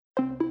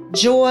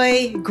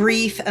Joy,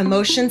 grief,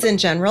 emotions in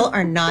general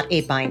are not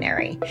a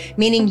binary,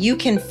 meaning you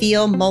can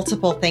feel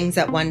multiple things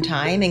at one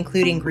time,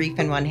 including grief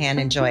in one hand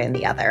and joy in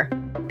the other.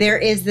 There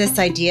is this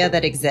idea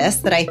that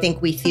exists that I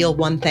think we feel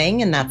one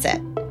thing and that's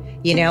it.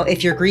 You know,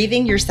 if you're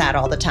grieving, you're sad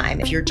all the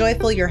time. If you're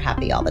joyful, you're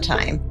happy all the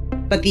time.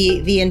 But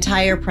the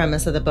entire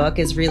premise of the book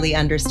is really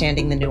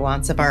understanding the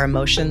nuance of our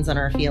emotions and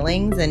our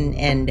feelings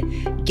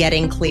and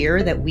getting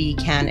clear that we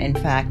can, in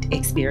fact,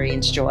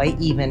 experience joy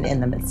even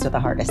in the midst of the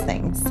hardest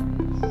things.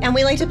 And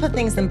we like to put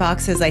things in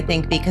boxes, I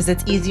think, because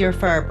it's easier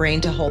for our brain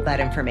to hold that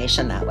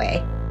information that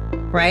way,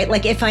 right?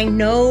 Like if I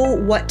know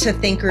what to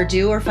think or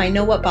do, or if I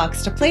know what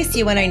box to place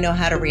you in, I know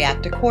how to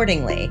react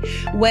accordingly.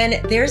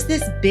 When there's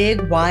this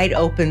big, wide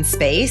open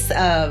space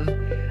of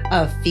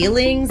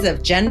feelings,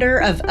 of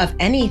gender, of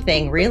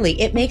anything, really,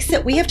 it makes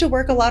it, we have to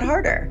work a lot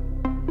harder,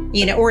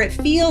 you know, or it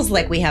feels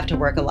like we have to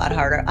work a lot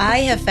harder. I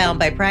have found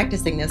by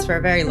practicing this for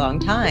a very long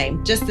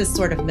time, just this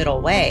sort of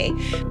middle way,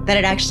 that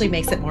it actually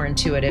makes it more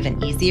intuitive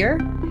and easier.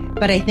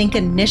 But I think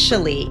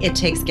initially it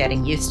takes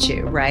getting used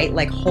to, right?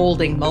 Like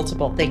holding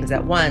multiple things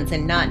at once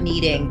and not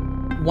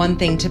needing one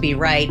thing to be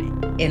right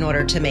in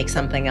order to make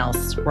something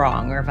else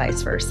wrong or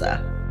vice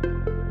versa.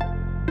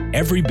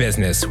 Every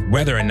business,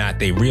 whether or not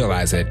they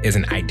realize it, is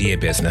an idea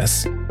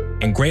business.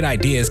 And great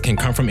ideas can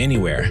come from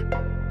anywhere.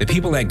 The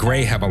people at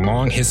Gray have a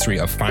long history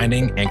of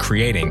finding and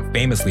creating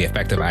famously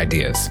effective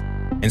ideas.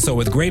 And so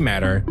with Gray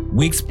Matter,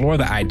 we explore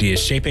the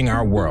ideas shaping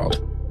our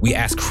world. We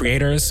ask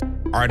creators,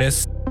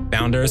 artists,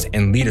 founders,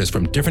 and leaders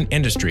from different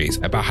industries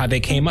about how they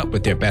came up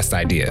with their best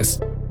ideas.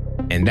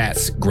 And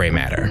that's Gray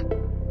Matter.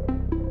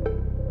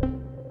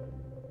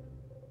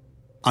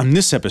 On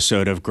this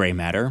episode of Gray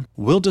Matter,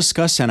 we'll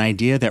discuss an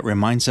idea that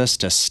reminds us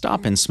to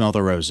stop and smell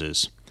the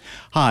roses.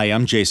 Hi,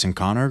 I'm Jason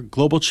Connor,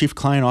 Global Chief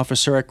Client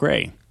Officer at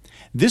Gray.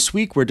 This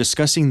week, we're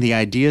discussing the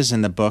ideas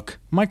in the book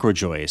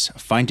Microjoys,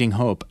 Finding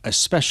Hope,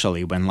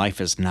 Especially When Life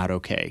Is Not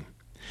Okay.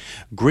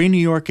 Gray New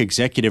York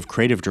Executive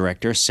Creative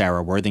Director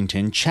Sara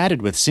Worthington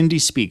chatted with Cyndie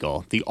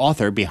Spiegel, the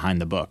author behind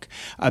the book,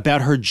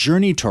 about her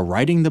journey to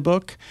writing the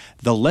book,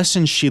 the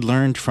lessons she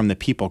learned from the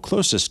people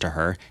closest to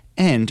her,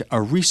 and a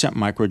recent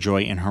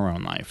microjoy in her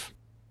own life.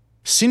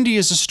 Cyndie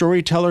is a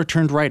storyteller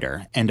turned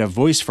writer and a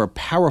voice for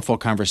powerful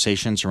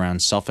conversations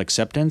around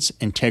self-acceptance,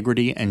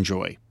 integrity, and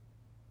joy.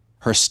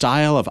 Her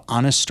style of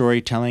honest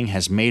storytelling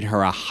has made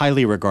her a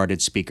highly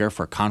regarded speaker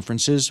for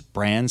conferences,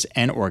 brands,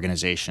 and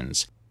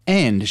organizations.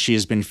 And she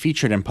has been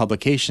featured in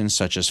publications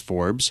such as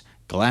Forbes,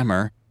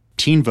 Glamour,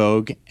 Teen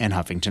Vogue, and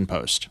Huffington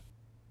Post.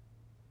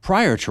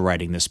 Prior to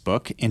writing this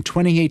book, in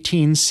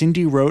 2018,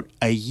 Cyndie wrote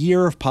A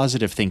Year of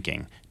Positive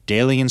Thinking,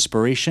 Daily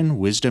Inspiration,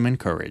 Wisdom, and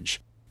Courage,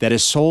 that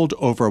has sold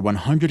over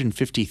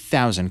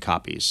 150,000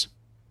 copies.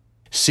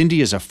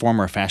 Cyndie is a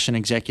former fashion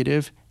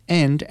executive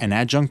and an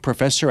adjunct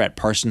professor at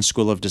Parsons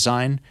School of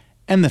Design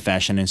and the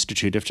Fashion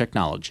Institute of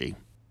Technology.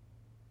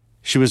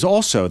 She was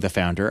also the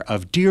founder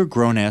of Dear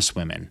Grown-Ass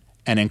Women,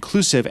 an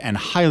inclusive and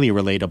highly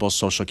relatable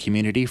social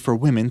community for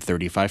women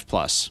 35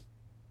 plus.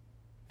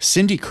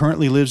 Cyndie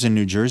currently lives in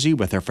New Jersey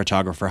with her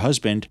photographer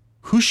husband,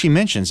 who she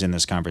mentions in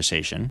this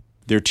conversation,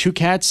 their 2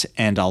 cats,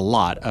 and a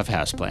lot of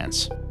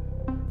houseplants.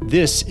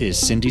 This is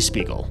Cyndie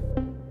Spiegel.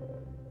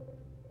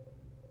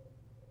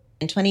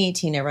 In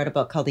 2018, I wrote a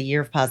book called A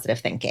Year of Positive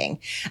Thinking.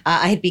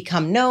 I had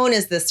become known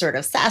as this sort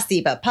of sassy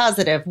but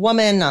positive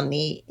woman on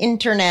the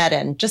internet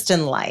and just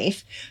in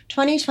life.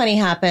 2020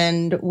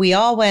 happened. We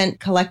all went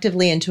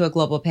collectively into a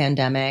global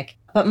pandemic,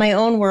 but my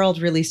own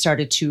world really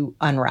started to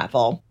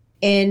unravel.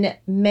 In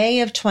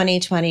May of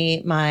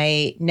 2020,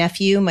 my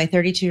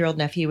 32-year-old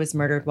nephew, was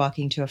murdered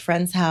walking to a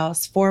friend's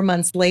house. 4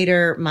 months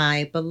later,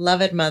 my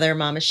beloved mother,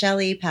 Mama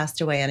Shelley,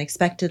 passed away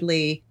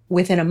unexpectedly.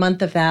 Within a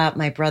month of that,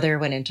 my brother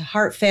went into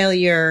heart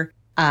failure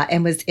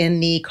and was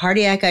in the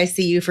cardiac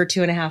ICU for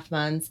 2.5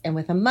 months. And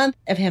with a month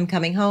of him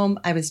coming home,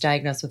 I was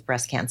diagnosed with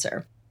breast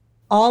cancer.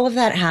 All of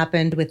that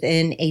happened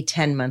within a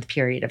 10-month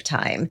period of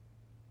time.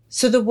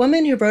 So the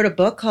woman who wrote a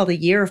book called A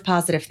Year of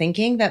Positive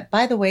Thinking, that,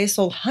 by the way,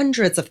 sold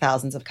hundreds of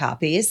thousands of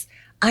copies,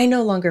 I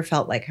no longer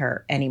felt like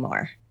her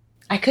anymore.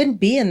 I couldn't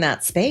be in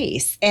that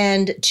space.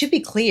 And to be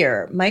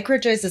clear,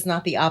 Microjoys is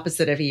not the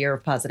opposite of A Year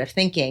of Positive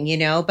Thinking, you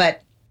know,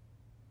 but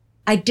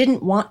I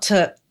didn't want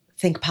to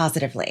think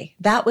positively.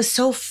 That was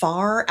so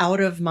far out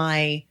of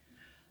my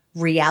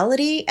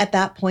reality at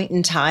that point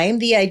in time.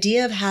 The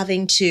idea of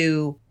having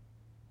to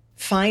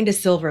find a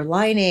silver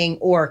lining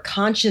or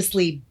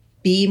consciously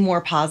be more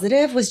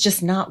positive was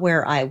just not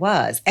where I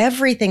was.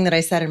 Everything that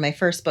I said in my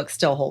first book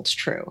still holds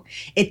true.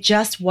 It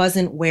just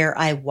wasn't where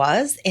I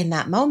was in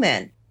that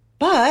moment.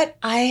 But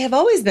I have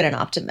always been an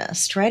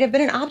optimist, right? I've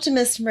been an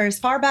optimist for as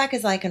far back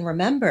as I can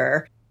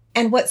remember.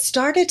 And what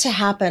started to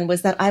happen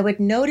was that I would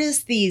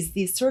notice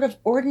these sort of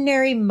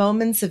ordinary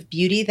moments of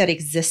beauty that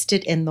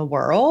existed in the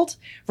world,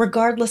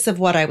 regardless of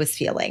what I was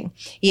feeling.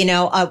 You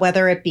know,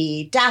 whether it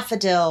be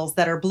daffodils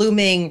that are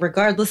blooming,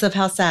 regardless of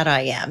how sad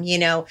I am. You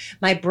know,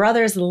 my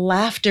brother's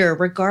laughter,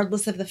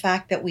 regardless of the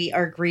fact that we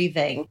are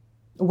grieving.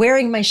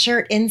 wearing my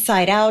shirt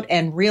inside out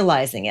and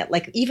realizing it.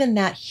 Like even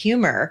that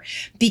humor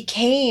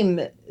became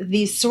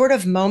these sort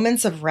of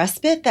moments of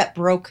respite that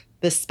broke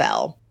the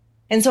spell.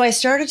 And so I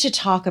started to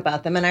talk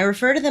about them, and I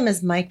refer to them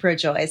as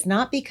microjoys,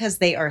 not because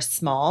they are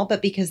small,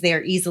 but because they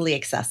are easily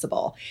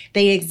accessible.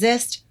 They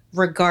exist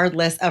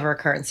regardless of our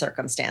current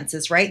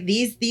circumstances, right?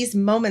 These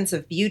moments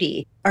of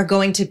beauty are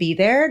going to be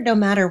there no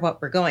matter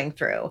what we're going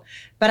through.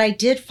 But I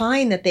did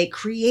find that they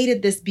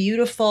created this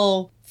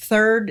beautiful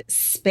third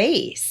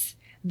space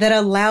that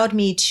allowed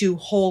me to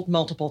hold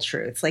multiple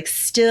truths, like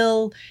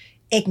still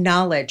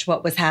acknowledge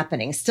what was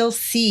happening, still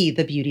see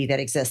the beauty that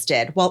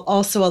existed, while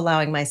also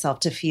allowing myself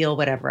to feel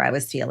whatever I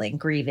was feeling,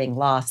 grieving,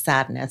 loss,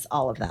 sadness,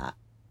 all of that.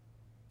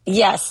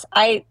 Yes,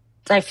 I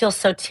feel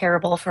so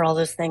terrible for all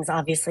those things.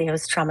 Obviously, it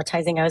was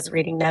traumatizing. I was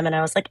reading them and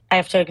I was like, I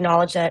have to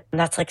acknowledge that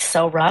that's like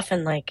so rough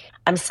and like,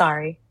 I'm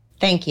sorry.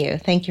 Thank you.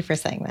 Thank you for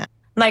saying that.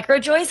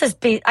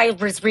 Microjoys I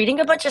was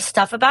reading a bunch of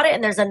stuff about it,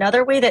 and there's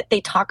another way that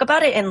they talk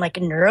about it in like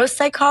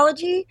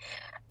neuropsychology.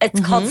 It's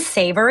called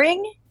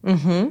savoring.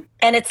 And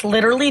it's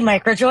literally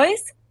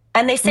microjoys.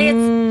 And they say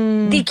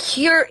it's the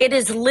cure. It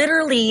is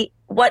literally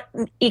what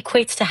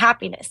equates to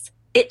happiness.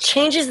 It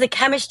changes the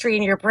chemistry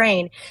in your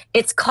brain.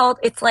 It's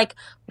like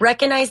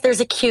recognize there's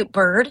a cute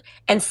bird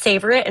and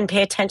savor it and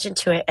pay attention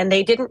to it. And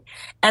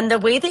the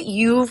way that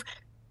you've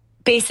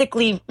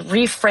basically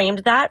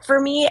reframed that for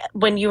me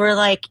when you were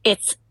like,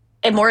 it's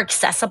more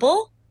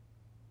accessible.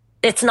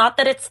 It's not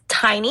that it's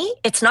tiny.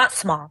 It's not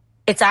small.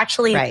 It's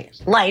actually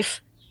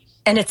life,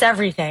 and it's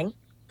everything.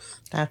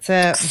 That's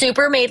it.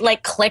 Super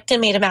clicked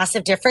and made a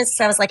massive difference.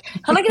 So I was like,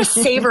 how am I going to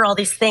savor all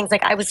these things?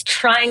 Like I was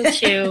trying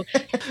to,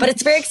 but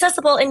it's very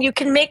accessible and you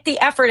can make the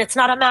effort. It's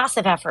not a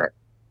massive effort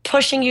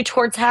pushing you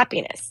towards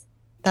happiness.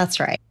 That's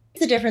right.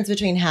 The difference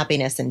between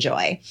happiness and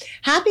joy.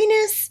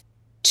 Happiness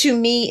to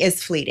me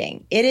is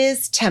fleeting. It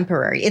is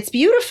temporary. It's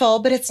beautiful,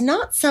 but it's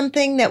not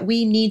something that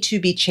we need to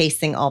be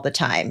chasing all the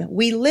time.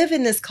 We live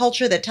in this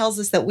culture that tells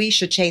us that we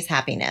should chase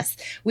happiness.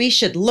 We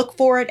should look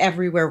for it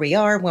everywhere we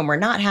are. When we're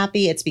not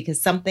happy, it's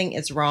because something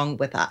is wrong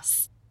with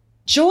us.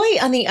 Joy,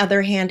 on the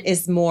other hand,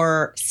 is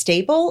more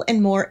stable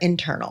and more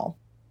internal,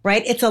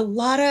 right? It's a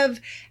lot of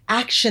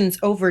actions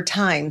over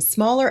time,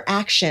 smaller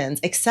actions,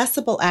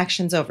 accessible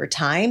actions over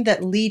time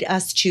that lead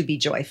us to be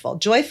joyful.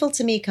 Joyful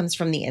to me comes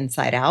from the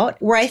inside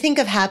out. Where I think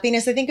of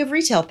happiness, I think of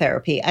retail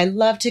therapy. I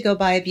love to go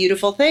buy a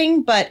beautiful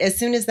thing, but as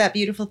soon as that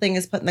beautiful thing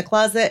is put in the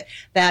closet,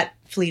 that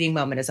fleeting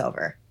moment is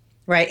over,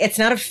 right? It's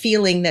not a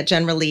feeling that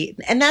generally,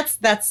 and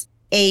that's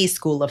a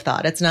school of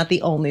thought. It's not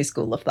the only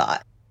school of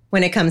thought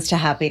when it comes to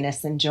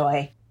happiness and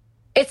joy.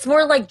 It's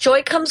more like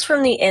joy comes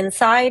from the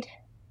inside,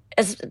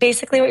 is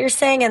basically what you're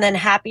saying. And then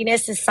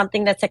happiness is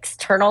something that's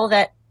external.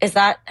 Is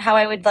that how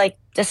I would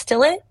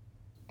distill it?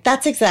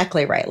 That's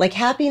exactly right. Like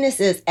happiness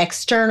is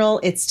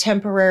external, it's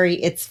temporary,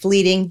 it's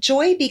fleeting.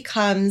 Joy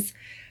becomes,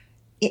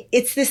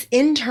 it's this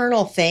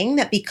internal thing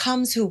that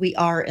becomes who we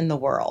are in the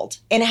world.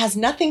 And it has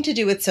nothing to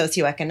do with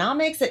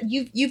socioeconomics. That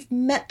you've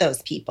met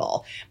those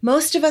people.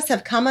 Most of us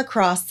have come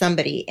across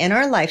somebody in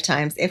our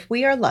lifetimes, if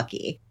we are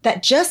lucky,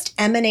 that just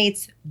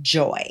emanates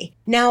joy.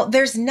 Now,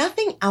 there's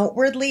nothing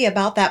outwardly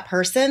about that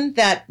person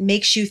that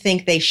makes you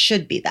think they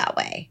should be that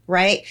way,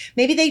 right?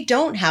 Maybe they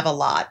don't have a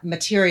lot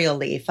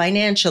materially,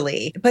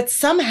 financially, but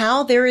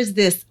somehow there is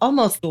this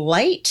almost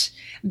light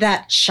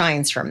that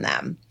shines from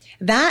them.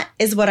 That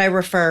is what I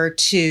refer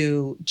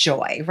to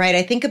joy, right?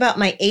 I think about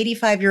my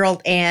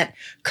 85-year-old aunt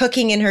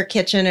cooking in her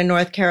kitchen in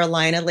North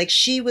Carolina. Like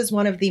she was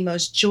one of the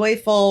most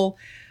joyful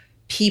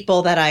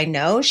people that I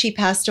know. She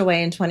passed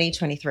away in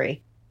 2023.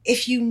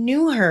 If you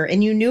knew her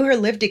and you knew her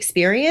lived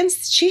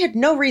experience, she had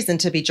no reason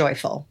to be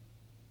joyful,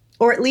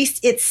 or at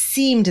least it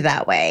seemed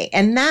that way.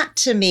 And that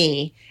to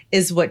me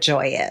is what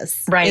joy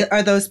is. Right.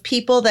 Are those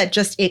people that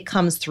just, it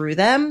comes through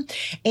them.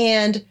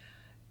 And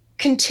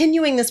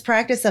continuing this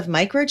practice of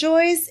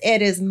microjoys,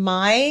 it is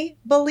my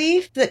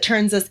belief that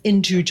turns us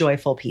into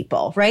joyful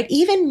people, right?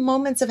 Even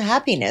moments of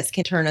happiness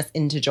can turn us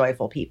into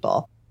joyful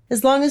people,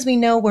 as long as we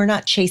know we're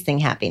not chasing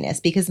happiness,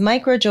 because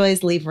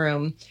microjoys leave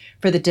room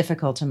for the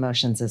difficult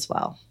emotions as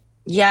well.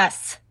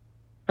 Yes.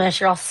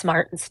 Unless you're all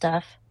smart and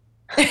stuff.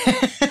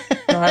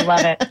 I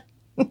love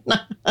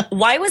it.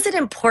 Why was it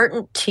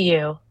important to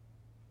you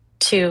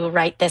to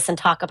write this and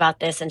talk about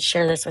this and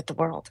share this with the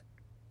world?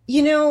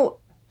 You know,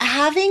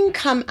 having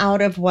come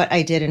out of what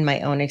I did in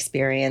my own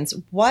experience,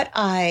 what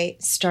I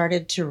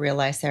started to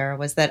realize, Sara,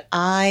 was that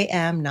I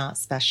am not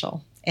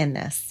special in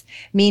this.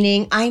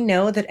 Meaning, I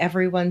know that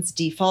everyone's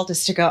default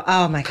is to go,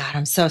 oh my God,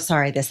 I'm so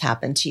sorry this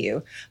happened to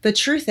you. The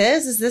truth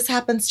is this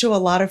happens to a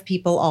lot of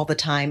people all the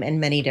time in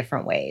many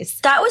different ways.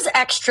 That was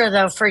extra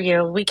though for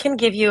you. We can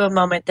give you a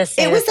moment to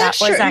say it was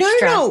extra. Was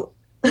extra.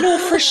 No,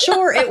 for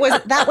sure.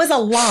 That was a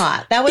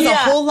lot. That was a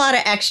whole lot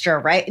of extra,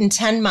 right? In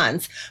 10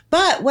 months.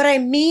 But what I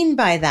mean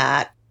by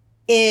that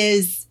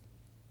is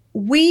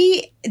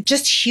we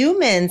just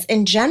humans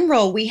in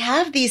general, we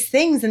have these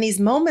things and these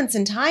moments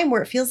in time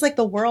where it feels like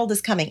the world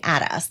is coming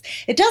at us.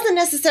 It doesn't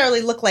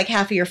necessarily look like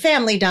half of your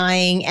family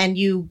dying and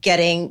you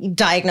getting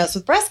diagnosed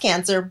with breast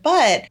cancer,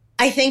 but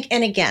I think,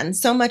 and again,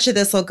 so much of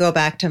this will go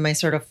back to my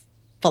sort of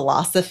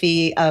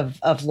philosophy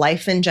of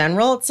life in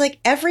general. It's like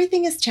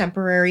everything is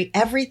temporary,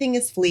 everything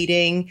is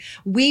fleeting.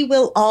 We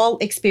will all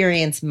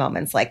experience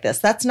moments like this.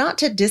 That's not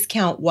to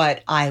discount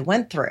what I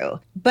went through,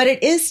 but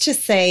it is to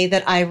say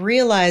that I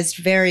realized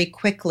very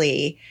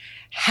quickly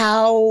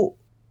how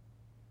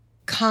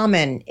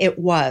common it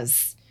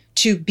was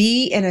to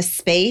be in a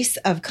space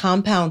of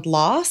compound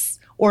loss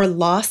or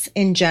loss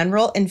in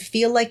general and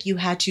feel like you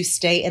had to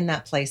stay in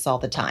that place all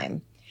the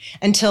time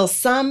until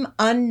some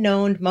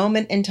unknown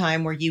moment in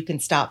time where you can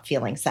stop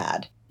feeling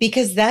sad.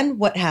 Because then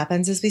what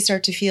happens is we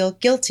start to feel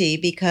guilty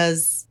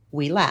because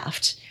we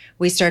laughed.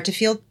 We start to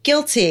feel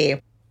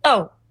guilty.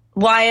 Oh,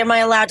 why am I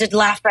allowed to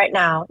laugh right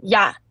now?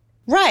 Yeah.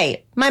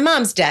 Right. My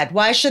mom's dead.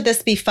 Why should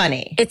this be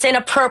funny? It's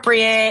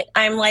inappropriate.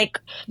 I'm like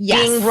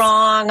being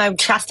wrong. I'm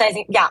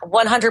chastising. Yeah,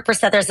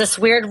 100%. There's this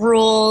weird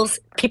rules.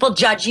 People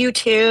judge you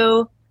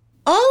too.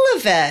 All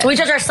of it. We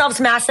judge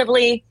ourselves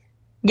massively.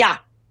 Yeah.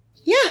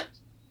 Yeah.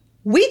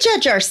 We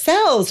judge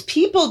ourselves.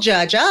 People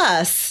judge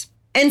us.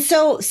 And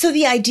so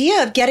the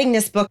idea of getting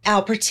this book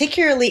out,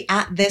 particularly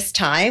at this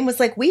time,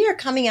 was like, we are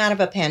coming out of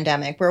a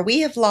pandemic where we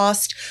have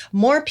lost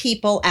more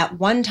people at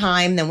one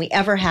time than we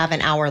ever have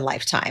in our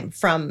lifetime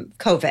from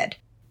COVID.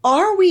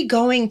 Are we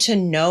going to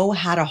know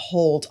how to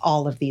hold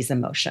all of these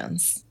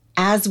emotions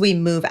as we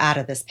move out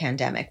of this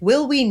pandemic?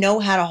 Will we know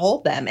how to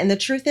hold them? And the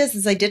truth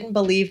is I didn't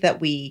believe that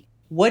we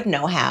would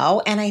know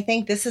how. And I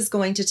think this is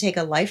going to take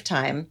a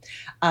lifetime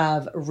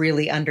of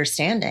really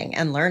understanding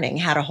and learning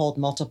how to hold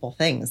multiple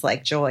things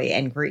like joy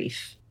and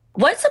grief.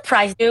 What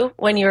surprised you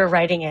when you were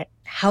writing it?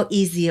 How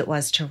easy it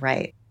was to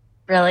write.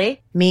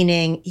 Really?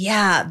 Meaning,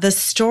 yeah, the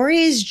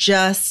stories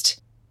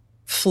just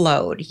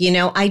flowed. You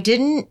know,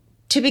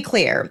 to be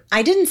clear,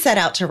 I didn't set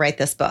out to write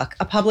this book.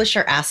 A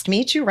publisher asked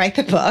me to write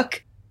the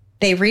book.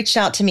 They reached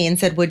out to me and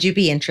said, would you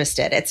be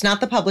interested? It's not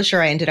the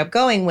publisher I ended up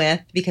going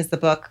with because the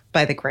book,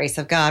 by the grace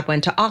of God,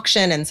 went to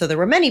auction. And so there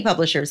were many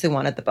publishers who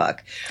wanted the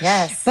book.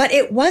 Yes. But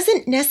it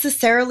wasn't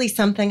necessarily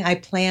something I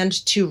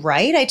planned to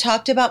write. I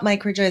talked about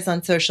Microjoys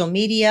on social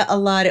media a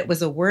lot. It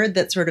was a word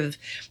that sort of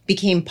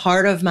became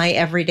part of my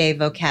everyday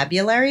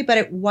vocabulary, but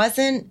it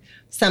wasn't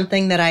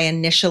something that I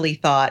initially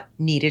thought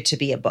needed to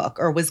be a book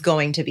or was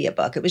going to be a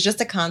book. It was just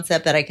a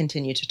concept that I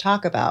continued to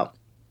talk about.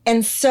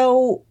 And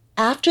so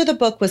after the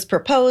book was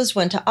proposed,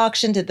 went to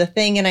auction, did the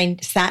thing, and I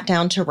sat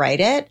down to write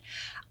it,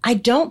 I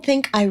don't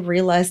think I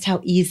realized how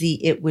easy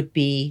it would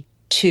be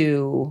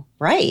to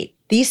write.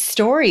 These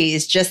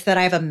stories just that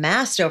I've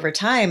amassed over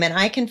time, and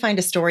I can find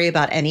a story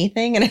about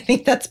anything, and I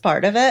think that's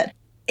part of it.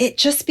 It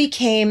just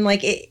became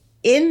like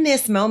in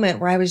this moment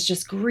where I was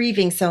just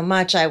grieving so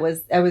much, I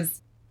was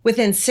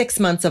within 6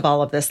 months of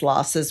all of this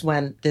loss is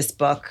when this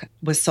book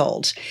was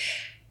sold.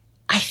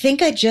 I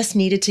think I just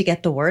needed to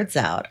get the words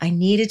out. I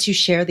needed to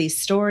share these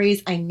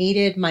stories. I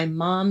needed my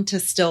mom to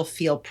still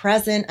feel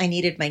present. I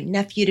needed my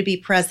nephew to be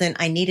present.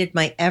 I needed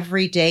my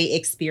everyday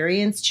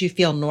experience to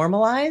feel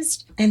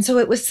normalized. And so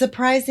it was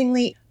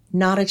surprisingly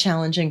not a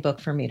challenging book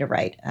for me to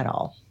write at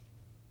all.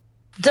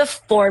 The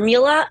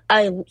formula,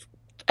 I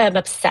am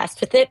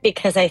obsessed with it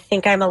because I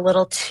think I'm a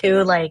little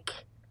too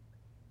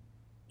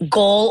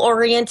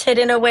goal-oriented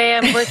in a way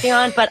I'm working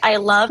on. But I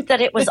love that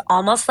it was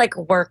almost like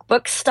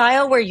workbook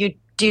style where you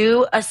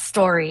do a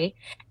story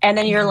and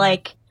then you're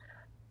like,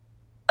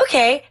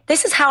 okay,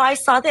 this is how I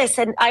saw this.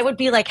 And I would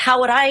be like,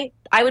 I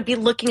would be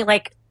looking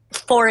like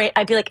for it.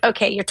 I'd be like,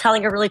 okay, you're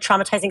telling a really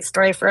traumatizing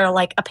story for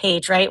like a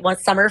page, right?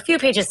 Some are a few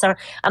pages. So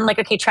I'm like,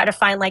 okay, try to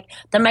find like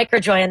the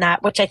microjoy in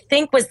that, which I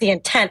think was the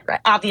intent, right?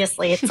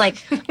 Obviously it's like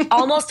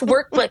almost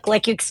workbook,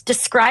 like you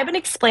describe and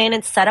explain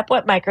and set up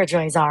what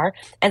microjoys are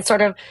and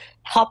sort of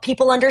help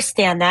people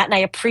understand that. And I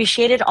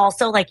appreciated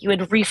also like you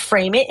would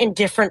reframe it in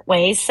different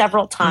ways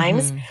several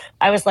times.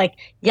 I was like,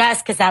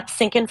 yes, because that's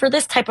thinking for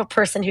this type of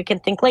person who can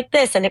think like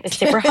this. And it was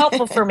super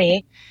helpful for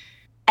me.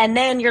 And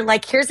then you're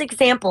like, here's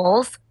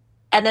examples.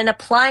 And then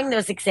applying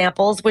those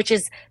examples, which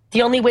is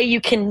the only way you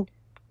can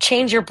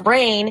change your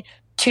brain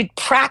to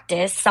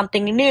practice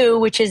something new,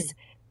 which is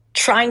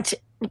trying to,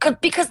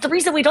 because the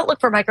reason we don't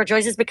look for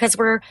microjoys is because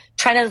we're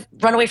trying to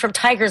run away from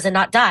tigers and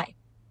not die.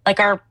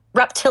 Like our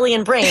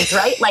reptilian brains,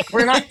 right? Like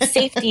we're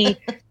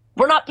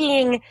not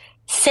being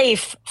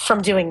safe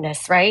from doing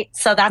this, right?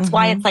 So that's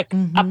why it's like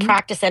a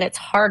practice and it's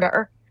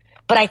harder.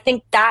 But I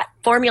think that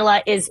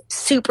formula is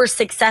super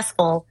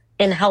successful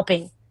in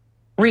helping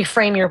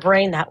reframe your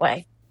brain that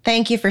way.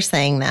 Thank you for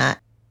saying that.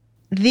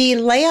 The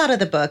layout of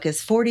the book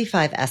is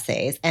 45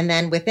 essays. And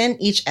then within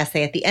each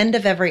essay, at the end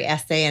of every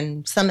essay,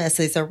 and some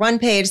essays are 1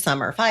 page,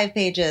 some are 5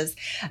 pages,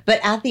 but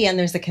at the end,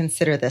 there's a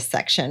consider this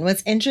section.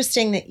 What's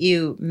interesting that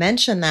you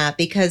mentioned that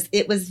because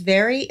it was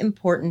very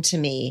important to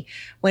me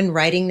when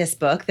writing this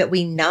book that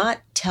we not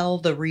tell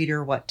the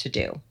reader what to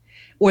do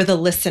or the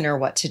listener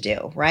what to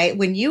do, right?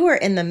 When you are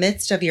in the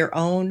midst of your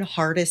own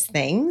hardest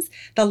things,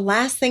 the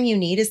last thing you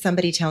need is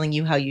somebody telling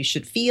you how you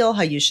should feel,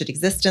 how you should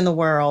exist in the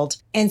world.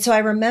 And so I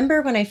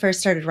remember when I first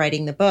started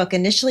writing the book,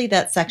 initially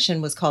that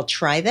section was called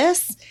Try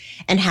This.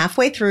 And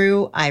halfway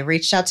through, I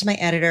reached out to my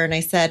editor and I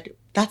said,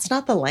 that's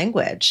not the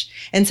language.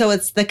 And so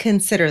it's the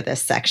consider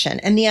this section.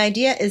 And the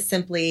idea is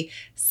simply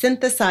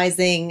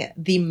synthesizing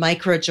the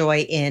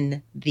microjoy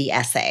in the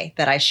essay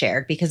that I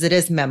shared, because it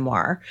is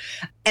memoir.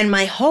 And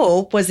my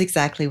hope was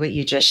exactly what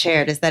you just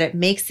shared, is that it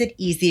makes it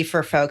easy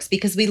for folks,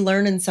 because we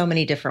learn in so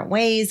many different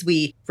ways.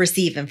 We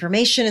receive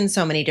information in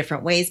so many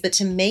different ways, but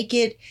to make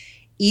it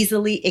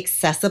easily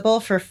accessible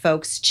for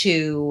folks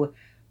to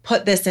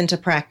put this into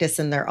practice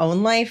in their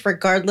own life,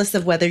 regardless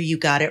of whether you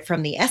got it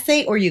from the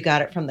essay or you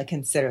got it from the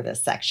consider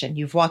this section.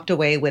 You've walked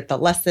away with the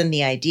lesson,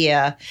 the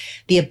idea,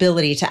 the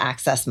ability to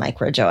access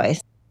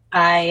microjoys.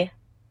 I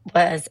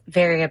was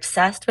very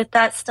obsessed with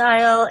that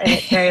style, and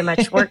it very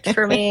much worked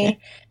for me,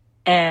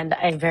 and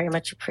I very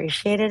much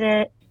appreciated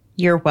it.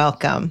 You're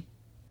welcome.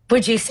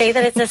 Would you say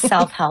that it's a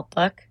self-help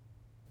book?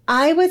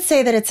 I would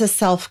say that it's a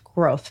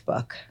self-growth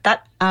book.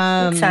 That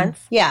makes sense.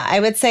 Yeah, I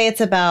would say it's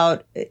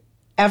about...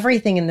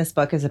 Everything in this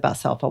book is about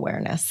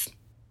self-awareness.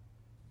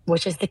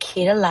 Which is the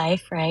key to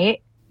life,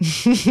 right?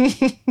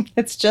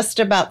 It's just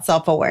about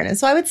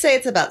self-awareness. So I would say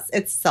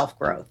it's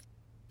self-growth.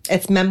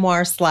 It's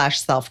memoir /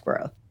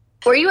 self-growth.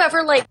 Were you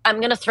ever like, I'm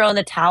going to throw in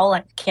the towel.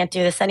 I can't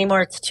do this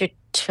anymore. It's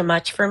too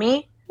much for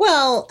me.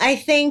 Well, I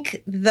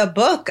think the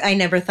book, I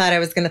never thought I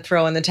was going to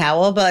throw in the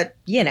towel, but,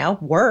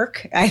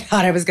 work. I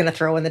thought I was going to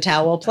throw in the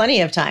towel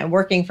plenty of time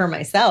working for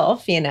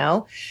myself,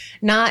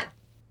 not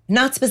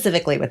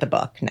specifically with the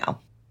book. No.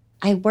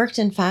 I worked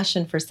in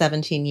fashion for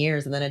 17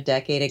 years and then a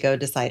decade ago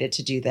decided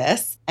to do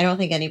this. I don't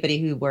think anybody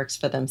who works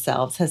for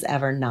themselves has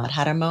ever not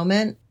had a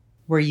moment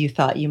where you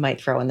thought you might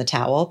throw in the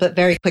towel, but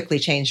very quickly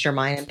changed your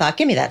mind and thought,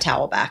 give me that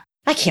towel back.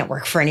 I can't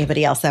work for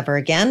anybody else ever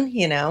again,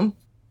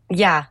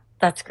 Yeah,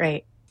 that's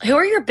great. Who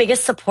are your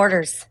biggest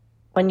supporters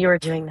when you were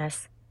doing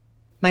this?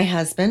 My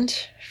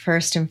husband,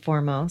 first and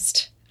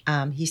foremost.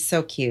 He's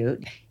so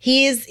cute.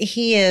 He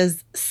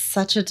is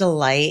such a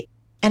delight,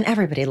 and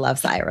everybody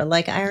loves Ira.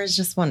 Like, Ira's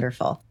just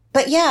wonderful.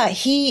 But yeah,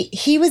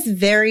 he was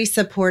very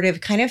supportive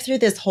kind of through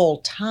this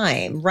whole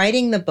time,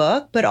 writing the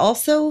book, but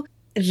also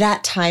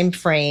that time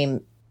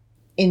frame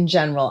in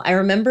general. I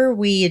remember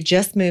we had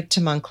just moved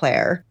to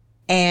Montclair,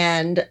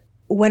 and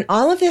when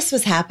all of this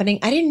was happening,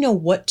 I didn't know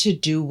what to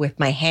do with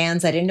my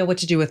hands. I didn't know what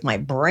to do with my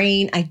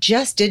brain. I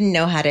just didn't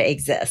know how to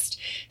exist.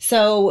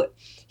 So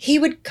he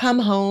would come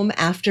home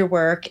after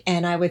work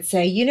and I would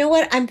say, you know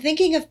what? I'm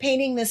thinking of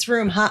painting this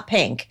room hot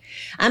pink.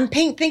 I'm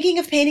thinking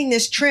of painting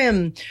this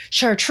trim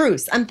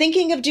chartreuse. I'm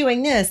thinking of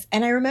doing this.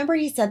 And I remember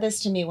he said this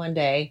to me one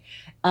day,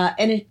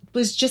 and it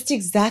was just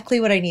exactly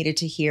what I needed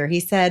to hear. He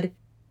said,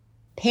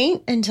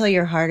 paint until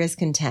your heart is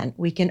content.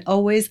 We can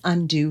always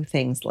undo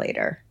things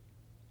later.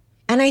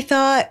 And I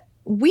thought,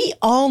 we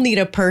all need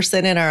a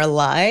person in our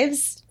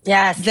lives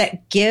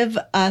that give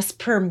us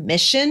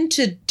permission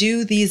to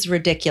do these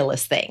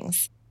ridiculous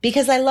things.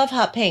 Because I love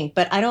hot pink,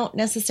 but I don't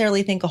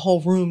necessarily think a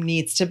whole room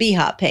needs to be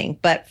hot pink.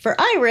 But for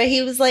Ira,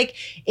 he was like,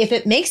 if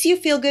it makes you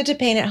feel good to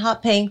paint it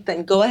hot pink,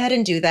 then go ahead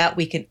and do that.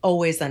 We can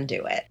always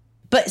undo it.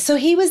 But so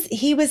he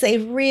was a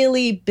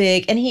really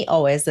big, and he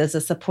always is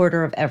a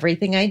supporter of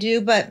everything I do,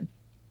 but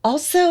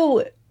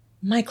also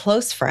my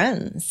close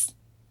friends.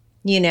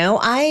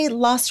 I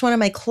lost one of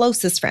my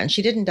closest friends.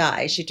 She didn't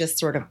die. She just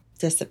sort of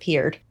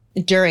disappeared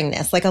during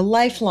this, like a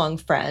lifelong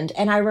friend.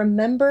 And I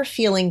remember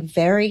feeling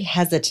very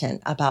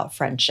hesitant about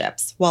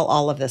friendships while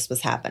all of this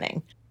was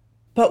happening.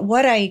 But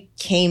what I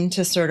came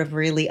to sort of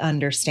really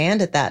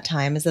understand at that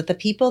time is that the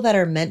people that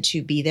are meant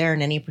to be there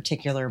in any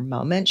particular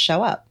moment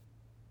show up.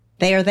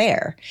 They are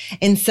there.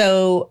 And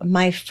so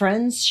my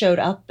friends showed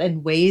up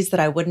in ways that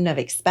I wouldn't have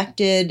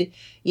expected,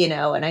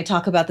 and I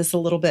talk about this a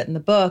little bit in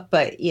the book,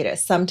 but,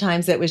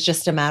 sometimes it was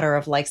just a matter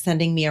of like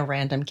sending me a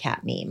random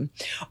cat meme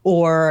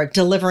or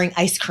delivering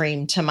ice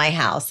cream to my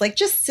house, like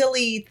just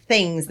silly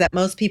things that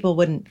most people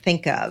wouldn't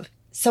think of.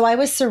 So I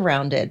was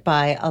surrounded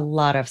by a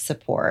lot of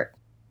support.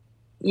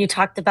 You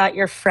talked about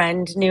your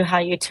friend knew how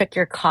you took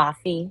your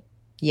coffee.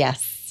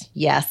 Yes.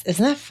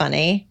 Isn't that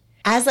funny?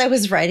 As I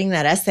was writing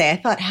that essay, I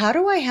thought, how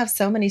do I have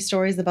so many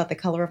stories about the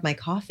color of my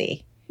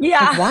coffee?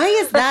 Yeah. Like, why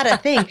is that a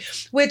thing?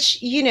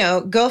 Which,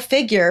 go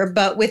figure.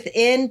 But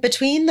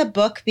between the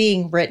book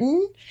being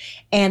written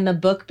and the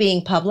book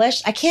being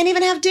published, I can't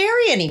even have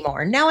dairy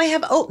anymore. Now I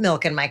have oat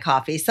milk in my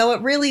coffee. So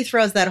it really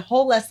throws that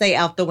whole essay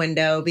out the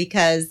window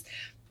because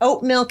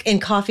oat milk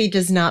and coffee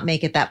does not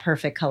make it that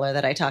perfect color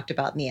that I talked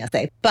about in the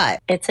essay. But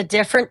it's a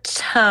different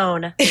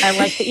tone. I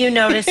like that you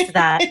noticed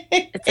that.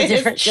 It's a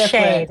different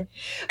shade.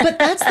 But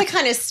that's the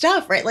kind of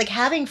stuff, right? Like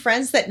having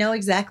friends that know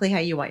exactly how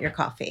you want your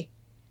coffee.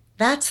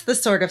 That's the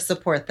sort of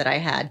support that I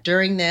had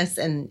during this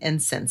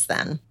and since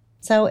then.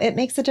 So it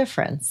makes a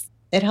difference.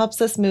 It helps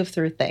us move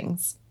through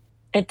things.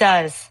 It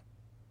does.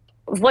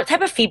 What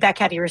type of feedback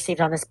have you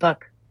received on this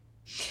book?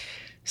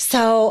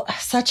 So,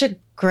 such a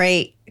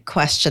great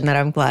question that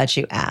I'm glad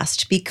you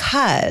asked,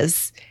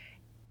 because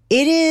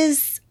it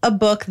is a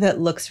book that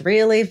looks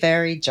really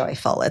very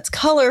joyful. It's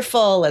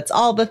colorful. It's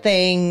all the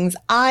things.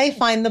 I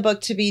find the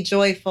book to be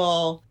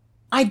joyful.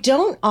 I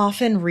don't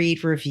often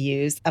read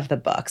reviews of the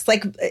books.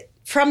 Like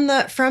from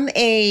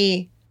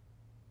a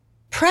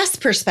press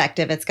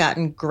perspective, it's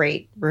gotten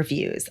great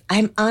reviews.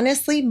 I'm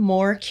honestly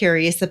more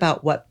curious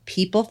about what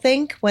people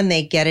think when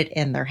they get it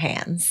in their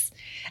hands.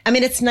 I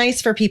mean, it's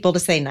nice for people to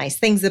say nice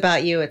things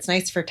about you. It's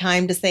nice for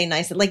Time to say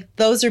nice. Like,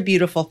 those are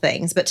beautiful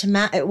things. But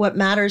what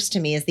matters to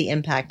me is the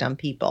impact on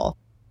people.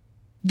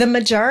 The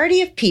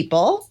majority of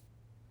people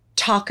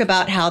talk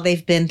about how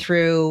they've been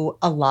through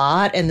a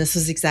lot, and this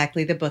was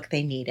exactly the book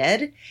they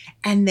needed.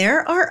 And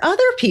there are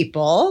other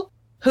people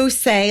who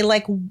say,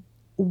 like,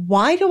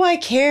 why do I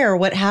care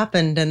what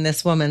happened in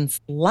this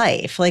woman's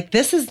life? Like,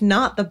 this is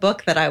not the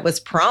book that I was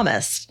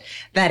promised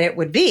that it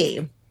would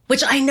be,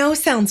 which I know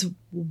sounds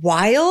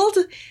wild,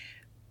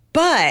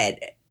 but...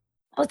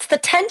 Well, it's the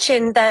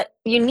tension that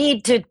you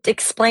need to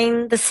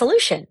explain the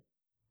solution.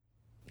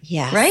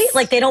 Yes. Right?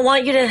 Like, they don't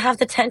want you to have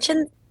the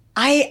tension.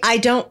 I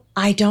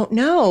don't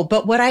know.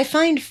 But what I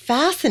find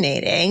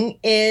fascinating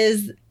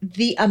is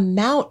the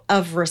amount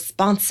of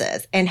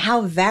responses and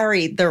how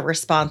varied the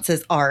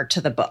responses are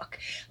to the book.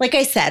 Like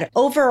I said,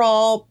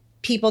 overall,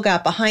 people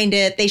got behind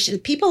it.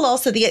 People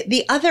also,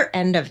 the other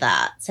end of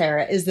that,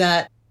 Sara, is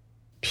that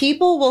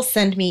people will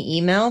send me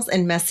emails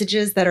and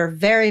messages that are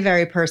very,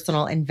 very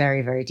personal and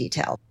very, very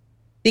detailed.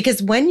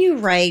 Because when you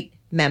write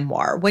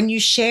memoir, when you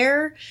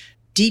share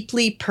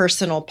deeply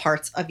personal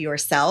parts of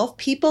yourself,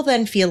 people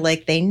then feel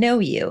like they know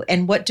you.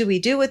 And what do we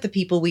do with the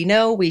people we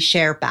know? We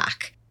share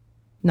back.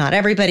 Not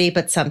everybody,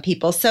 but some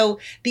people. So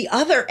the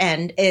other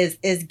end is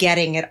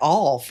getting it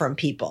all from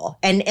people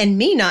and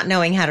me not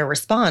knowing how to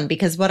respond,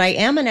 because what I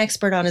am an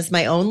expert on is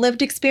my own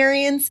lived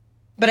experience,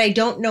 but I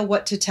don't know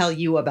what to tell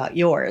you about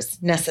yours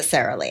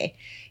necessarily.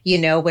 You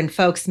know, when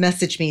folks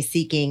message me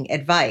seeking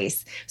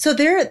advice. So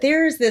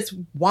there's this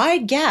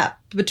wide gap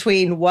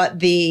between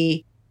what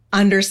the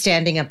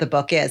understanding of the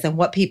book is and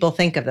what people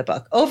think of the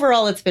book.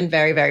 Overall, it's been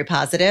very, very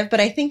positive, but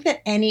I think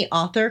that any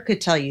author could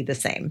tell you the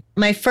same.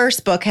 My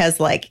first book has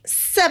like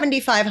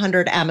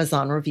 7,500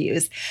 Amazon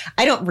reviews.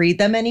 I don't read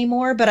them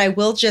anymore, but I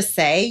will just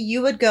say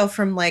you would go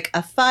from like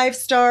a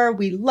 5-star,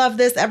 we love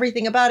this,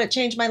 everything about it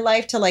changed my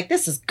life, to like,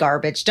 this is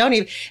garbage.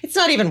 It's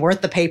not even worth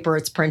the paper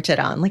it's printed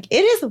on. Like,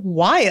 it is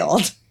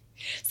wild.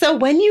 So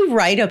when you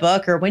write a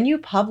book or when you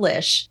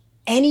publish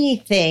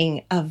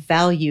anything of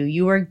value,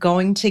 you are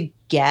going to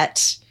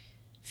get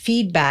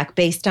feedback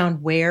based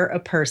on where a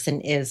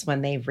person is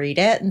when they read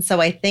it. And so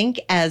I think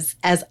as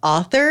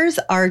authors,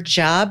 our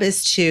job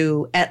is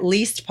to at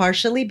least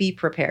partially be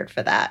prepared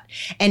for that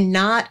and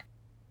not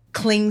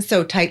cling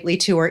so tightly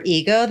to our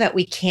ego that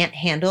we can't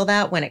handle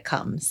that when it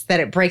comes, that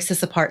it breaks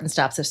us apart and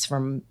stops us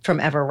from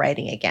ever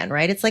writing again,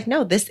 right? It's like,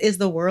 no, this is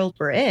the world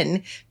we're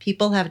in.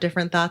 People have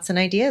different thoughts and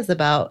ideas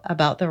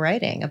about the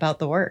writing, about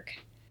the work.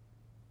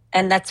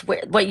 And that's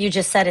what you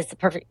just said is the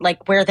perfect,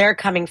 like, where they're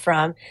coming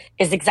from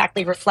is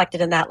exactly reflected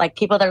in that. Like,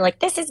 people that are like,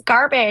 this is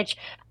garbage.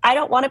 I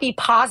don't want to be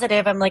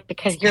positive. I'm like,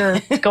 because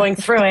you're going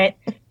through it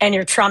and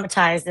you're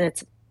traumatized. And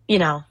it's, you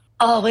know,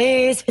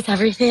 always with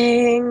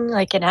everything,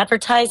 like in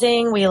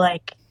advertising, we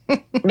like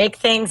make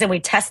things and we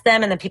test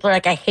them. And then people are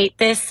like, I hate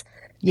this.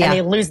 Yeah. And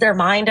they lose their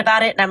mind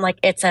about it. And I'm like,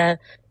 it's a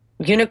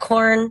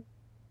unicorn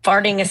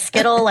farting a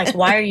Skittle. Like,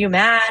 why are you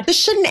mad? This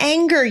shouldn't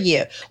anger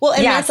you. Well,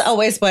 and yes, that's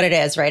always what it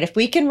is, right? If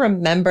we can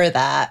remember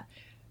that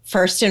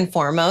first and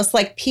foremost,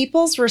 like,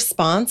 people's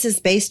response is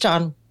based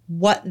on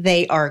what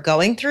they are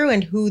going through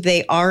and who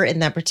they are in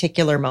that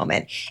particular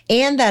moment.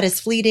 And that is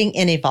fleeting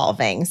and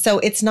evolving. So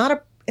it's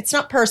not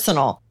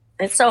personal.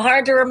 It's so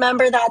hard to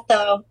remember that,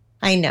 though.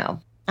 I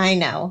know.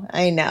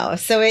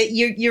 So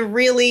you're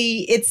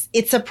really,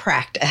 it's a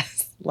practice.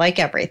 Like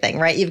everything,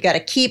 right? You've got to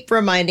keep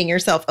reminding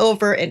yourself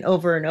over and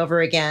over and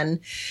over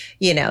again,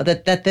 you know,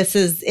 that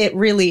it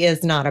really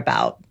is not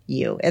about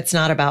you. It's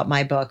not about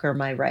my book or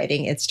my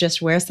writing. It's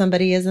just where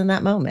somebody is in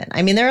that moment.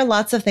 I mean, there are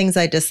lots of things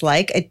I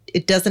dislike.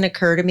 It doesn't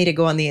occur to me to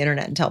go on the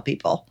internet and tell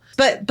people.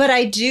 But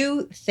I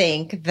do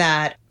think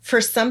that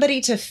for somebody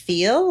to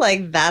feel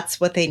like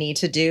that's what they need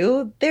to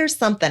do, there's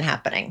something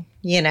happening,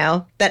 you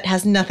know, that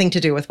has nothing to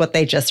do with what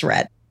they just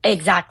read.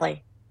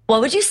 Exactly. What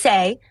would you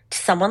say to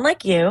someone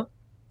like you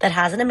that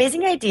has an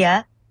amazing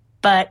idea,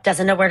 but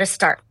doesn't know where to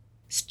start?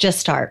 Just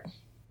start.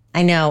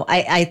 I know.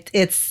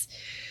 It's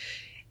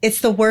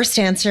the worst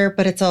answer,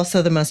 but it's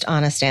also the most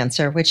honest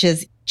answer, which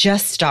is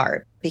just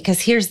start. Because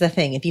here's the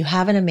thing. If you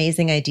have an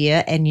amazing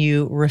idea and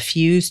you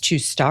refuse to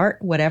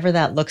start, whatever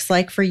that looks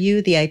like for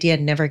you, the idea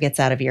never gets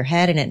out of your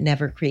head and it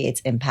never creates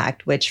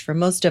impact, which for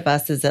most of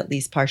us is at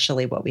least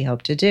partially what we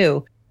hope to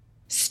do.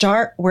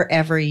 Start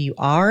wherever you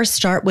are.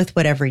 Start with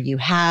whatever you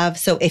have.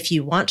 So if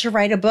you want to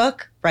write a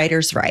book,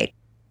 writers write.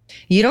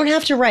 You don't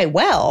have to write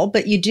well,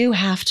 but you do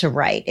have to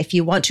write. If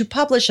you want to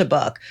publish a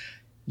book,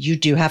 you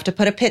do have to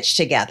put a pitch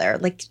together.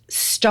 Like,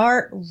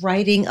 start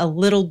writing a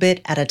little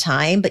bit at a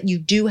time, but you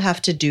do have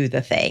to do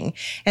the thing.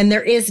 And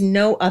there is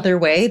no other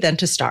way than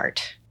to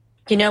start.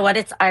 You know what?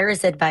 It's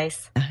Ira's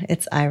advice.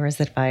 It's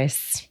Ira's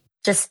advice.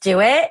 Just do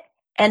it,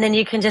 and then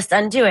you can just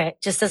undo it,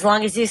 just as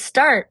long as you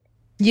start.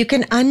 You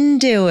can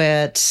undo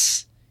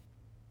it.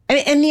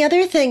 And the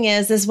other thing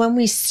is when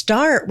we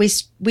start,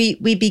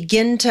 we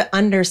begin to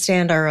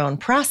understand our own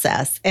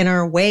process and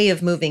our way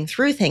of moving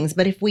through things.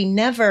 But if we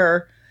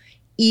never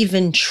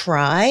even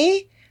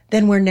try,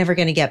 then we're never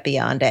going to get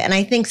beyond it. And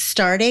I think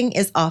starting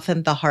is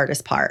often the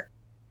hardest part.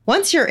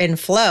 Once you're in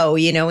flow,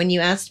 when you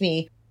asked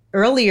me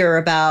earlier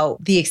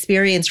about the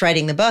experience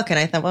writing the book, and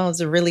I thought, well, it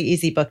was a really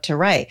easy book to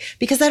write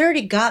because I'd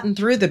already gotten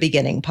through the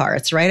beginning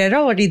parts, right? I'd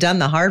already done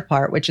the hard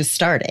part, which is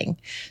starting,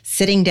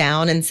 sitting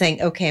down and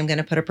saying, okay, I'm going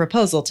to put a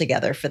proposal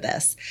together for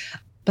this.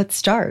 But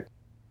start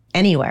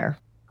anywhere.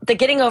 The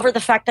getting over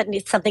the fact that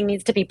something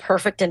needs to be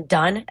perfect and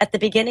done at the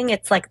beginning,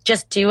 it's like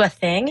just do a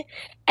thing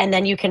and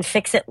then you can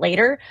fix it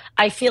later.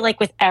 I feel like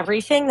with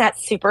everything, that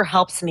super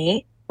helps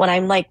me when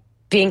I'm like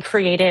being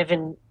creative,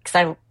 and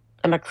because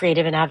I'm a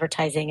creative in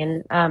advertising,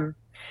 and I'm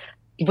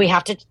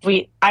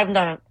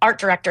the art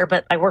director,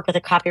 but I work with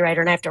a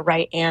copywriter and I have to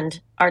write and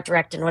art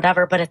direct and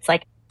whatever, but it's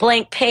like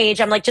blank page.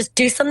 I'm like, just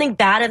do something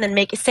bad and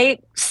then say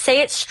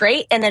it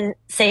straight and then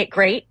say it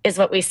great is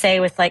what we say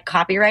with like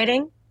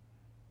copywriting.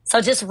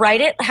 So just write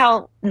it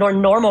how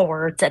normal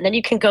words, and then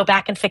you can go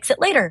back and fix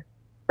it later,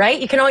 right?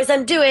 You can always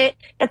undo it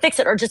and fix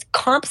it, or just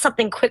comp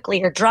something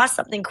quickly or draw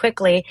something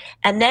quickly.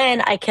 And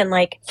then I can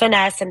like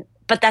finesse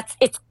but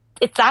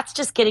that's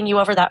just getting you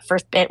over that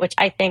first bit, which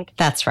I think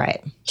that's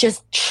right.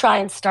 Just try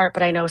and start.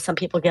 But I know some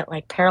people get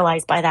like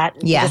paralyzed by that.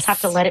 And yes. You just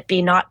have to let it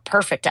be not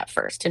perfect at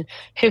first. And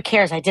who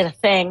cares? I did a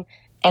thing,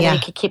 and then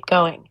you can keep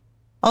going.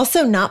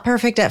 Also not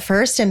perfect at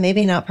first, and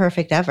maybe not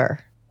perfect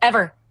ever.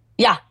 Ever.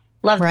 Yeah.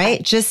 Love that.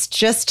 Right.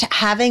 Just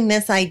having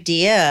this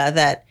idea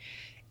that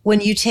when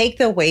you take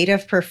the weight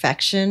of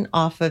perfection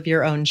off of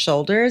your own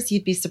shoulders,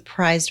 you'd be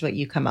surprised what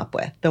you come up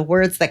with. The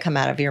words that come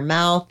out of your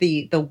mouth,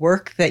 the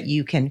work that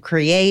you can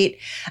create.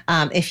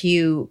 If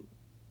you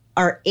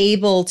are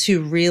able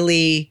to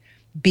really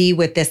be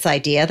with this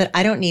idea that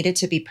I don't need it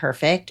to be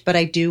perfect, but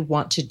I do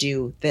want to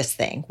do this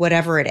thing,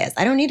 whatever it is.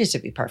 I don't need it to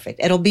be perfect.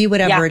 It'll be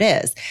whatever it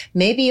is.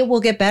 Maybe it will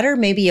get better.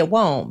 Maybe it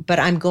won't, but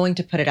I'm going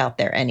to put it out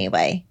there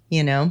anyway,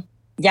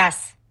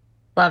 Yes.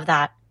 Love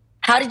that.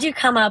 How did you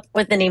come up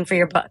with the name for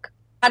your book?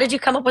 How did you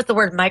come up with the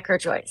word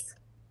Microjoys?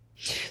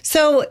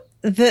 So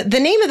the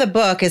name of the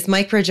book is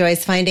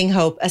Microjoys, Finding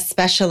Hope,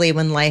 Especially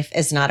When Life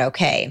Is Not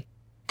Okay.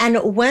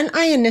 And when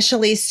I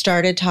initially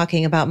started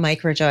talking about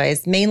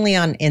Microjoys, mainly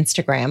on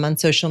Instagram, on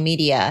social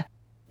media,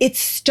 it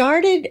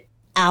started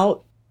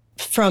out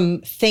from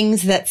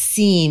things that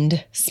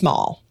seemed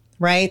small,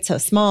 right? So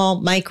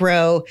small,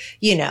 micro,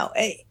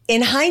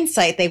 in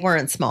hindsight, they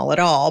weren't small at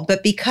all,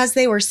 but because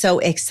they were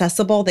so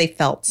accessible, they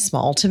felt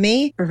small to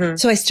me. Mm-hmm.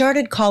 So I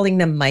started calling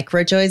them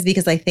Microjoys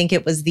because I think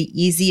it was the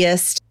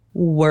easiest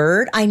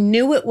word. I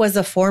knew it was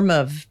a form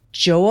of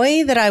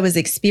joy that I was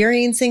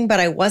experiencing, but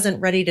I wasn't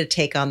ready to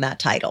take on that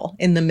title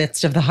in the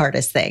midst of the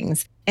hardest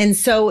things. And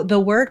so the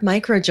word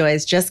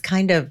Microjoys just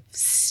kind of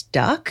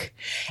stuck.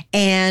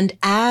 And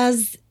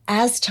as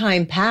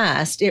time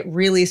passed, it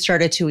really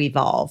started to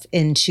evolve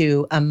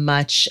into a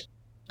much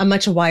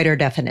wider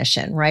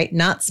definition, right?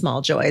 Not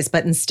small joys,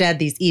 but instead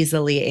these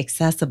easily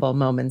accessible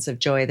moments of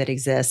joy that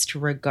exist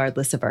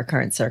regardless of our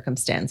current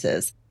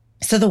circumstances.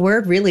 So the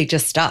word really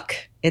just stuck.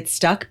 It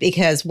stuck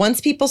because once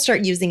people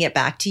start using it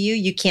back to you,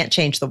 you can't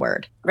change the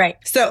word. Right.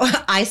 So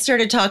I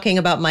started talking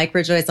about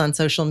Microjoys on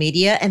social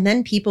media, and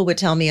then people would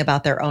tell me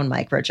about their own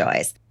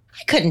Microjoys.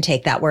 I couldn't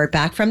take that word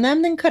back from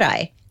them, then could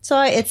I?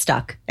 So it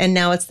stuck. And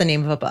now it's the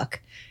name of a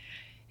book.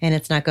 And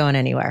it's not going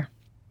anywhere.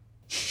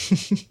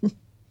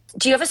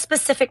 Do you have a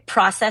specific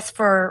process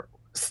for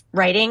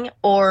writing,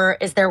 or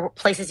is there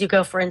places you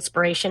go for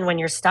inspiration when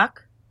you're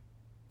stuck?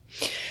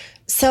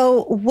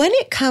 So when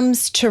it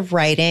comes to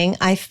writing,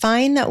 I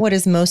find that what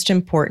is most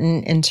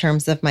important in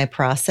terms of my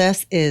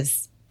process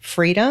is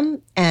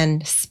freedom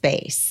and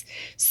space.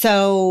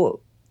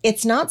 So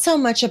it's not so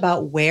much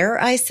about where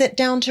I sit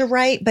down to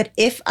write, but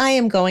if I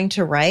am going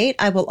to write,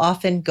 I will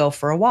often go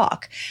for a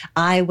walk.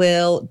 I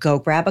will go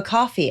grab a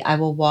coffee. I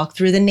will walk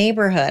through the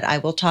neighborhood. I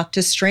will talk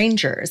to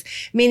strangers,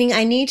 meaning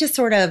I need to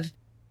sort of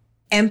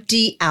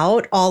empty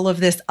out all of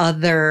this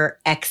other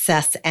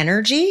excess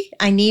energy.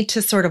 I need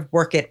to sort of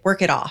work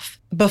it off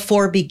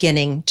before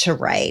beginning to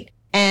write.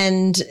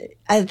 And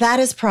that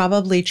is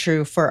probably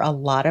true for a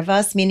lot of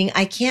us, meaning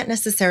I can't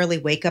necessarily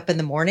wake up in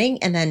the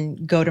morning and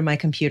then go to my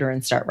computer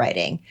and start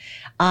writing.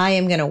 I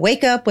am going to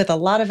wake up with a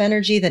lot of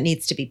energy that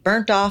needs to be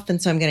burnt off.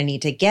 And so I'm going to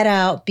need to get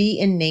out, be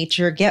in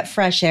nature, get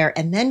fresh air,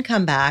 and then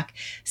come back,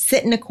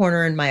 sit in a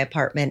corner in my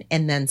apartment,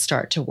 and then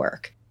start to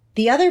work.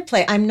 The other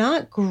I'm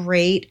not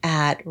great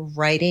at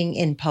writing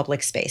in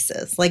public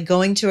spaces, like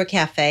going to a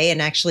cafe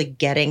and actually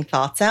getting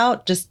thoughts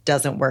out just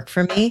doesn't work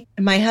for me.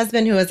 My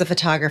husband, who is a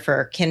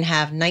photographer, can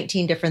have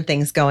 19 different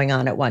things going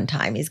on at one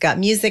time. He's got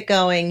music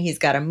going. He's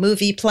got a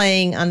movie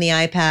playing on the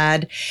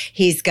iPad.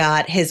 He's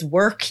got his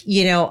work,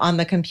 on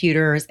the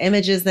computer, his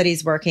images that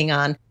he's working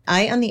on.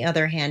 I, on the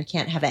other hand,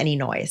 can't have any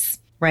noise,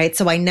 right?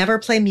 So I never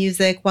play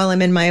music while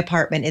I'm in my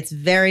apartment. It's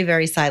very,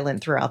 very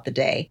silent throughout the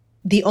day.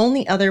 the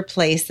only other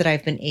place that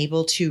I've been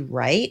able to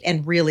write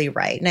and really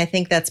write, and I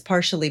think that's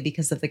partially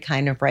because of the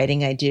kind of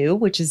writing I do,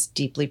 which is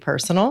deeply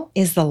personal,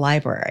 is the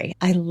library.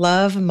 I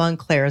love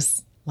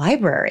Montclair's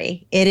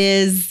library. It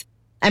is,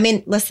 I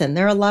mean, listen,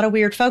 there are a lot of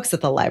weird folks at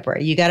the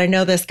library. You got to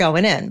know this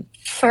going in.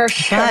 For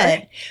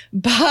sure.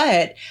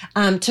 But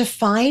to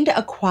find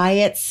a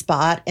quiet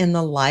spot in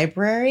the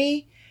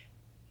library,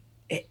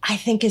 I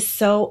think is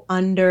so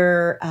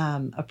under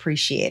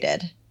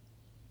appreciated.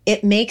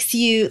 It makes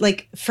you,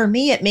 like, for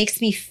me, it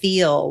makes me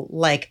feel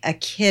like a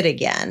kid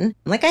again.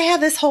 Like, I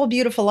have this whole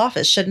beautiful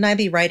office. Shouldn't I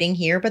be writing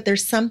here? But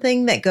there's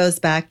something that goes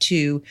back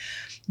to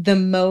the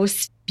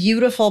most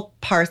beautiful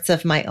parts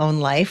of my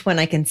own life when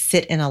I can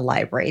sit in a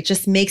library. It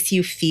just makes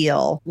you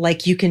feel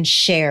like you can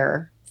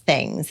share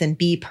things and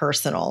be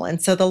personal.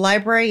 And so the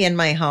library and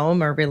my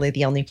home are really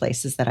the only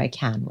places that I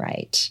can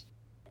write.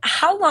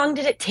 How long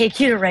did it take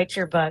you to write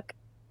your book?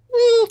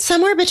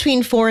 Somewhere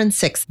between 4 and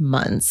 6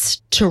 months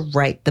to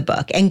write the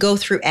book and go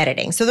through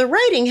editing. So the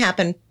writing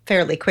happened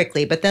fairly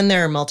quickly, but then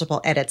there are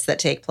multiple edits that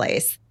take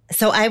place.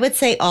 So I would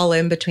say all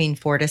in between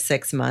 4 to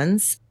 6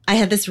 months. I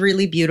had this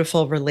really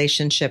beautiful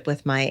relationship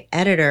with my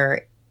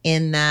editor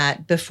in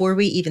that before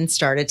we even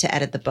started to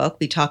edit the book,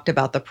 we talked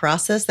about the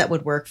process that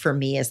would work for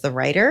me as the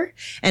writer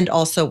and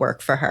also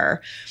work for her.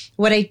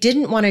 What I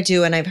didn't want to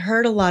do, and I've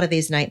heard a lot of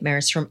these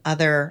nightmares from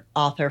other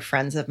author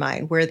friends of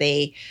mine, where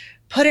they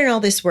put in all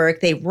this work,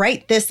 they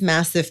write this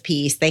massive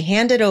piece, they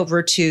hand it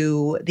over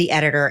to the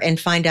editor and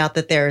find out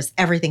that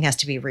everything has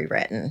to be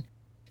rewritten.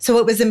 So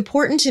it was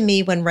important to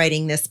me when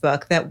writing this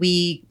book that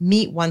we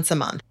meet once a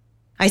month.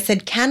 I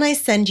said, can I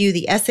send you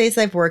the essays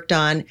I've worked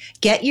on,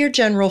 get your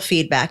general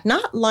feedback,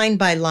 not line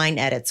by line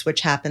edits,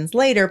 which happens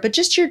later, but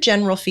just your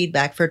general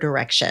feedback for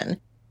direction.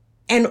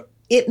 And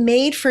it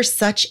made for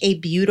such a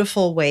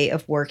beautiful way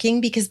of working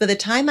because by the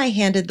time I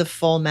handed the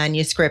full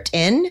manuscript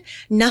in,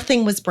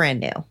 nothing was brand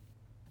new.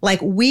 Like,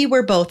 we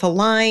were both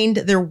aligned.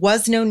 There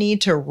was no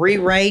need to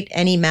rewrite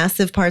any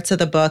massive parts of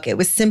the book. It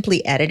was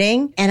simply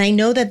editing. And I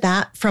know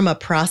that from a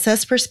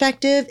process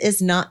perspective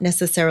is not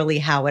necessarily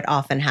how it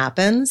often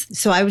happens.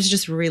 So I was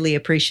just really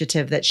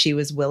appreciative that she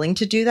was willing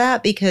to do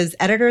that because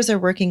editors are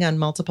working on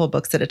multiple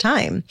books at a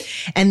time.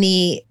 And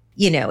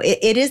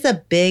it is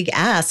a big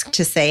ask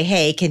to say,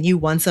 hey, can you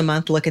once a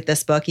month look at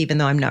this book, even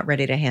though I'm not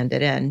ready to hand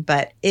it in?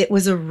 But it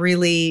was a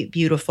really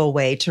beautiful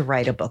way to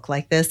write a book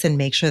like this and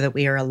make sure that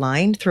we are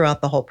aligned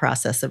throughout the whole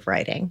process of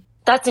writing.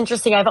 That's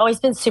interesting. I've always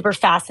been super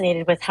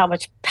fascinated with how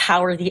much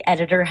power the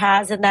editor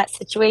has in that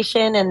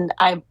situation. And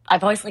I've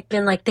always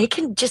been like, they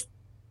can just,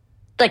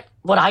 like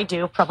what I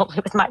do probably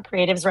with my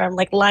creatives where I'm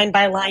like line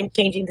by line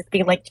changing this,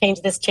 being like,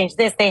 change this.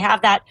 They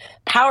have that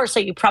power. So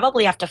you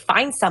probably have to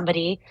find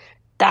somebody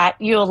that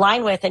you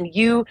align with, and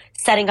you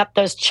setting up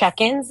those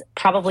check-ins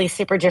probably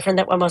super different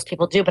than what most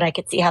people do, but I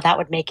could see how that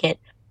would make it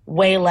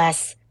way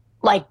less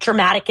like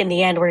dramatic in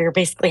the end where you're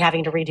basically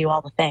having to redo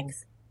all the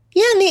things.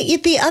 Yeah,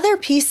 and the other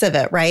piece of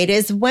it, right,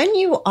 is when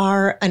you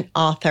are an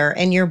author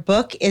and your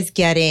book is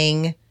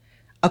getting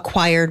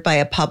acquired by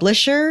a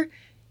publisher,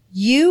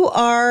 you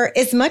are,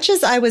 as much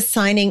as I was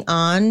signing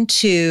on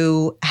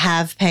to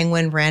have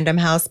Penguin Random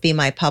House be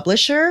my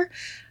publisher,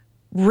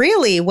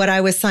 really, what I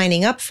was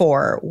signing up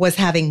for was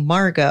having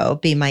Margot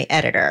be my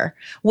editor.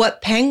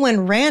 What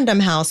Penguin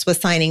Random House was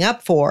signing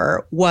up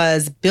for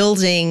was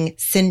building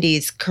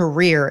Cyndie's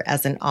career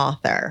as an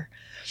author.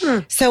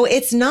 So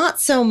it's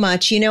not so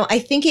much, I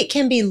think it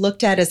can be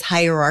looked at as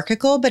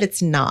hierarchical, but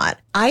it's not.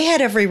 I had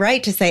every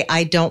right to say,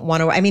 I don't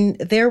want to. I mean,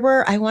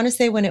 I want to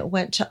say when it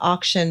went to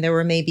auction, there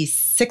were maybe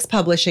 6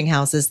 publishing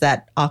houses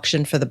that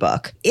auctioned for the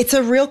book. It's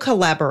a real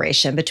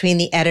collaboration between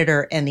the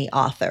editor and the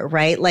author,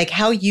 right? Like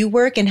how you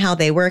work and how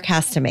they work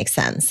has to make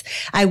sense.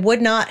 I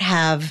would not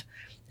have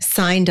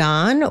signed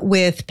on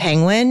with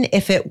Penguin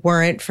if it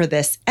weren't for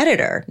this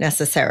editor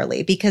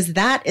necessarily, because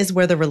that is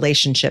where the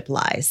relationship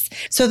lies.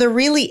 So there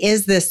really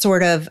is this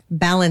sort of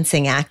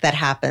balancing act that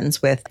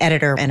happens with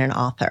editor and an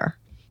author.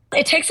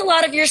 It takes a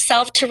lot of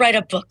yourself to write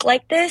a book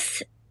like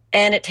this,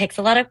 and it takes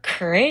a lot of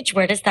courage.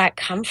 Where does that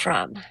come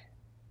from?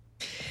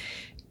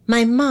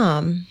 My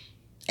mom.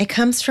 It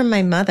comes from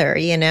my mother.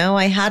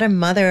 I had a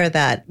mother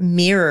that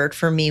mirrored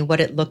for me what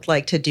it looked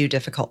like to do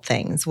difficult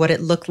things, what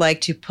it looked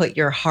like to put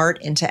your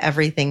heart into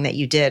everything that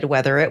you did,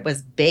 whether it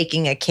was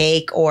baking a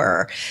cake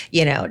or,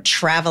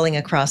 traveling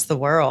across the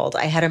world.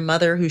 I had a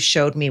mother who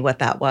showed me what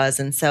that was.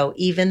 And so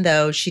even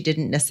though she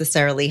didn't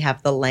necessarily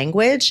have the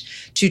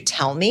language to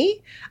tell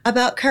me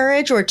about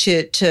courage or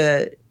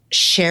to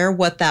share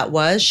what that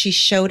was, she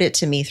showed it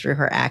to me through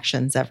her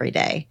actions every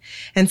day.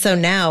 And so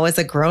now as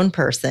a grown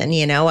person,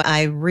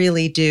 I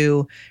really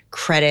do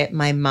credit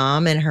my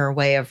mom and her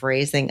way of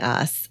raising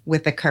us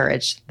with the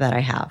courage that I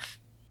have.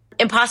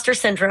 Imposter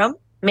syndrome,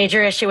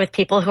 major issue with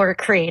people who are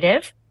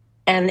creative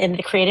and in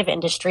the creative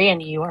industry,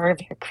 and you are a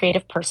very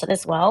creative person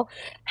as well.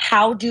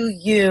 How do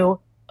you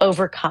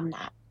overcome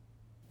that?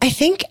 I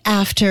think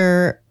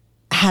after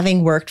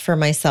having worked for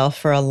myself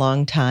for a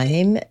long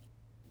time,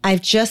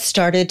 I've just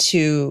started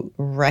to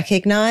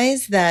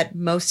recognize that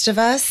most of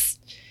us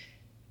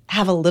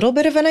have a little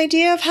bit of an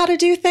idea of how to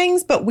do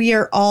things, but we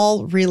are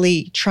all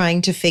really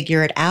trying to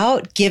figure it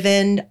out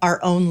given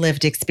our own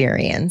lived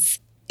experience.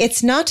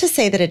 It's not to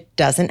say that it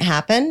doesn't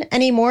happen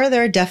anymore.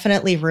 There are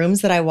definitely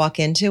rooms that I walk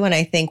into and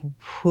I think,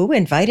 who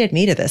invited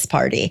me to this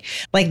party?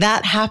 Like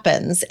that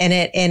happens.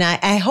 And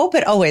I hope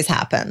it always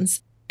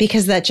happens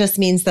because that just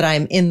means that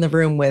I'm in the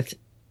room with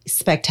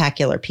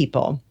spectacular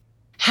people.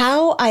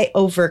 How I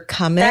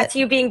overcome it. That's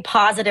you being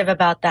positive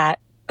about that.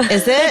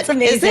 Is it? That's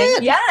amazing. Is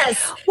it?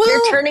 Yes. Well,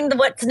 you're turning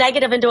what's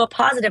negative into a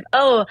positive.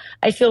 Oh,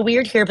 I feel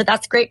weird here, but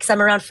that's great because I'm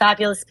around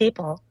fabulous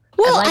people.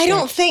 Well, I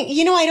don't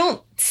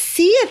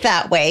see it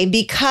that way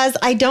because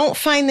I don't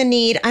find the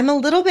need. I'm a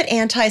little bit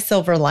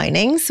anti-silver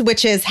linings,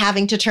 which is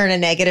having to turn a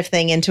negative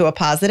thing into a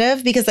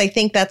positive because I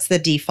think that's the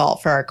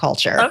default for our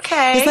culture.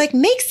 Okay. It's like,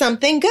 make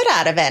something good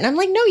out of it. And I'm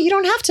like, no, you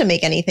don't have to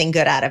make anything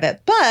good out of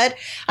it. But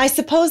I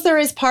suppose there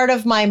is part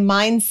of my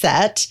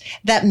mindset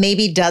that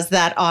maybe does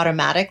that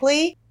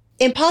automatically.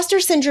 Imposter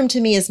syndrome to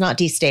me is not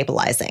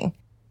destabilizing.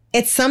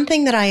 It's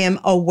something that I am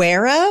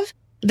aware of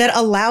that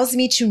allows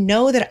me to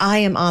know that I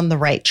am on the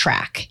right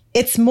track.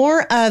 It's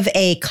more of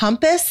a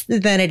compass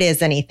than it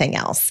is anything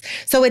else.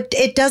 So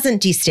it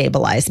doesn't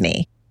destabilize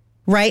me,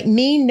 right?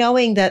 Me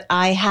knowing that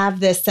I have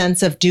this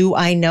sense of, do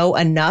I know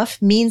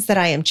enough, means that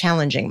I am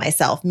challenging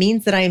myself,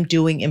 means that I am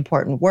doing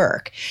important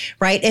work,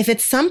 right? If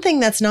it's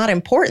something that's not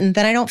important,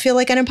 then I don't feel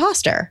like an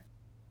imposter.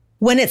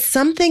 When it's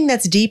something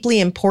that's deeply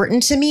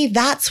important to me,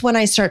 that's when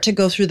I start to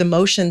go through the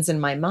motions in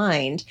my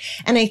mind.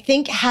 And I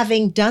think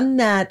having done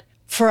that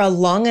for a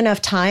long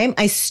enough time,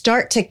 I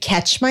start to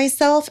catch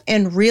myself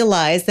and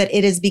realize that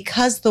it is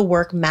because the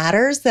work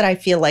matters that I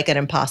feel like an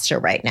imposter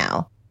right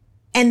now.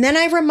 And then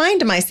I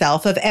remind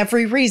myself of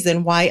every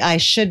reason why I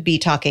should be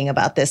talking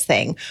about this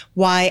thing,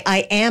 why I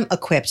am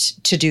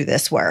equipped to do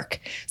this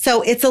work.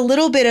 So it's a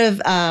little bit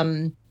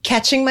of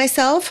catching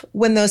myself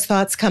when those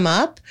thoughts come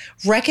up,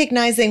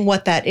 recognizing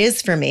what that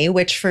is for me,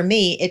 which for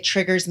me, it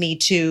triggers me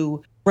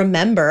to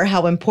remember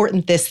how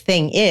important this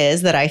thing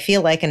is that I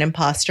feel like an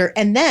imposter,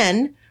 and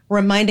then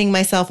reminding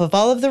myself of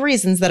all of the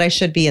reasons that I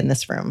should be in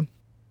this room.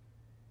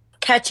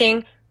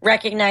 Catching,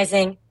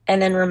 recognizing,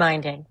 and then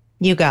reminding.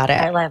 You got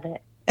it. I love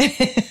it.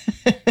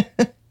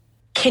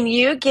 Can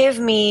you give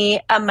me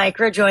a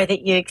microjoy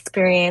that you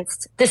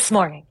experienced this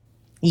morning?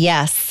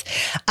 Yes.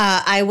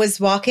 I was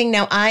walking.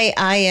 Now I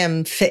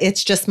am,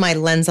 it's just my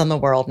lens on the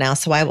world now.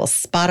 So I will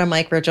spot a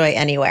microjoy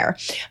anywhere,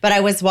 but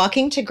I was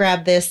walking to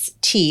grab this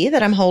tea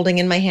that I'm holding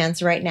in my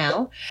hands right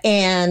now.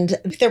 And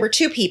there were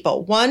two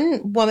people,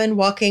 one woman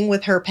walking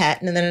with her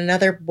pet and then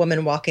another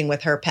woman walking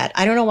with her pet.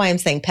 I don't know why I'm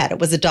saying pet. It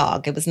was a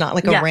dog. It was not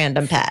like a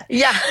random pet.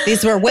 Yeah.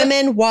 These were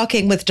women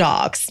walking with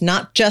dogs,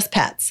 not just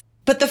pets.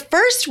 But the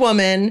first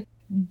woman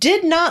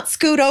did not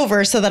scoot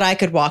over so that I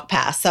could walk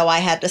past. So I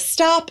had to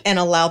stop and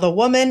allow the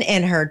woman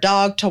and her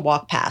dog to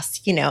walk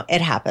past. You know, it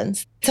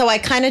happens. So I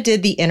kind of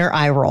did the inner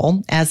eye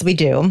roll, as we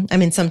do. I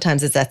mean,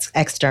 sometimes it's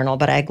external,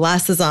 but I had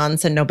glasses on,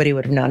 so nobody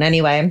would have known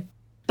anyway.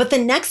 But the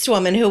next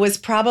woman, who was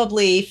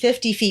probably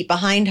 50 feet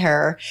behind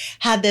her,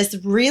 had this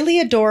really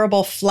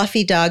adorable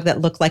fluffy dog that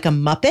looked like a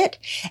Muppet.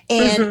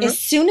 And as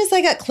soon as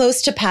I got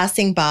close to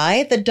passing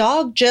by, the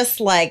dog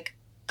just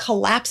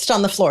collapsed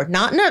on the floor,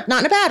 not in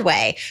a bad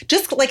way,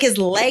 just like his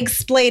legs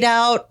splayed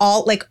out,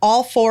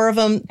 all four of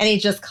them, and he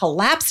just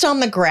collapsed on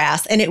the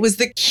grass. And it was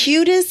the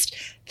cutest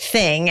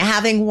thing,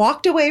 having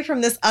walked away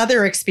from this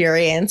other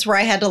experience where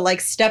I had to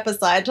step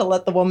aside to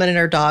let the woman and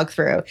her dog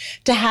through,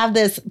 to have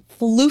this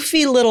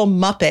floofy little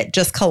Muppet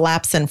just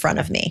collapse in front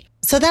of me.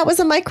 So that was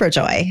a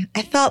microjoy.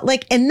 I thought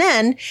and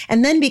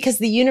then because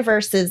the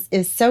universe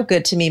is so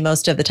good to me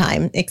most of the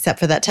time, except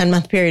for that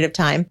 10-month period of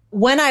time,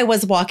 when I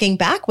was walking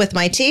back with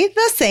my tea,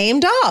 the same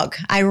dog.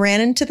 I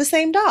ran into the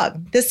same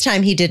dog. This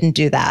time he didn't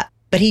do that,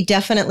 but he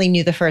definitely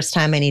knew the first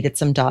time I needed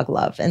some dog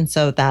love. And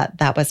so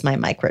that was my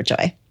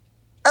microjoy.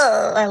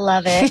 Oh, I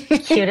love it.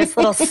 Cutest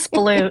little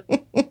sploot.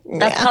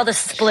 That's called a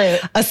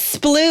sploot. A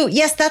sploot.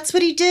 Yes, that's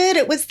what he did.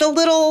 It was the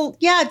little,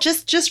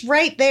 just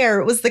right there.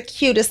 It was the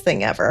cutest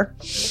thing ever.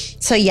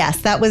 So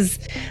yes, that was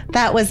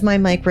my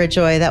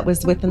microjoy. That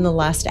was within the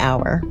last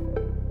hour.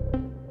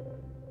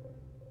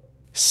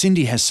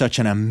 Cyndie has such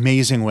an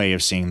amazing way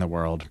of seeing the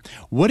world.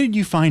 What did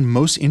you find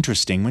most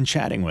interesting when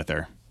chatting with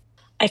her?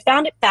 I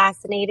found it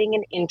fascinating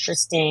and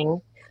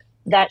interesting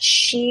that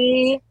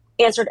she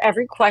answered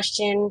every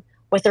question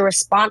with a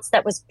response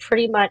that was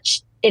pretty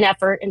much in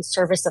effort in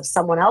service of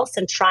someone else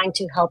and trying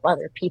to help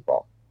other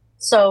people.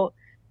 So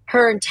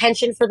her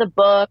intention for the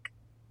book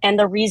and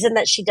the reason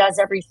that she does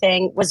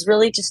everything was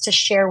really just to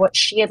share what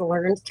she had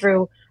learned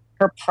through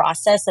her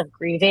process of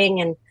grieving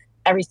and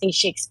everything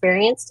she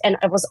experienced. And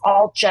it was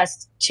all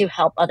just to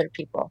help other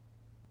people.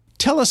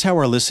 Tell us how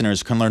our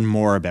listeners can learn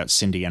more about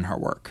Cyndie and her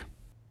work.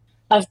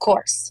 Of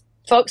course.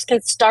 Folks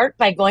can start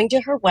by going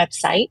to her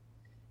website,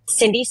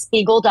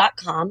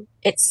 CyndieSpiegel.com.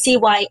 It's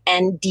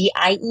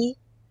CYNDIE.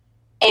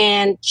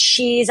 And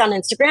she's on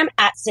Instagram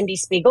at Cyndie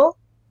Spiegel.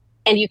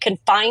 And you can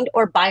find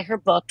or buy her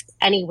books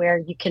anywhere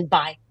you can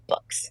buy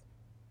books.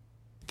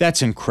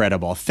 That's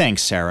incredible.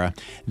 Thanks, Sara.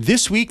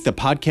 This week, the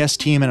podcast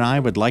team and I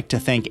would like to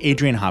thank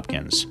Adrian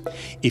Hopkins.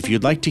 If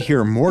you'd like to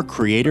hear more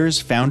creators,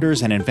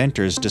 founders, and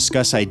inventors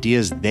discuss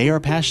ideas they are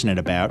passionate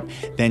about,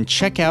 then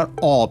check out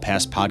all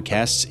past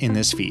podcasts in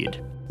this feed.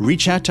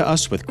 Reach out to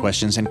us with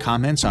questions and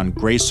comments on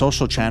Gray's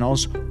social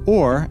channels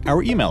or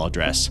our email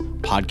address,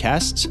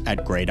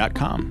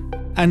 podcasts@gray.com.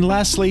 And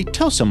lastly,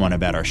 tell someone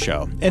about our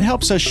show. It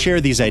helps us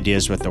share these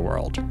ideas with the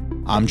world.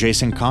 I'm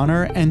Jason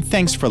Connor, and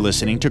thanks for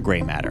listening to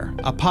Gray Matter,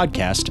 a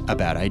podcast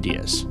about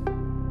ideas.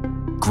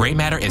 Gray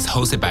Matter is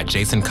hosted by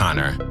Jason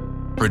Connor,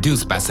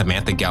 produced by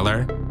Samantha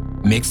Geller,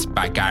 mixed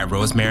by Guy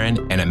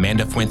Rosemarin and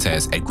Amanda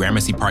Fuentes at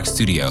Gramercy Park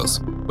Studios,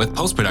 with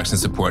post-production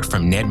support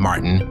from Ned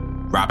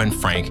Martin, Robin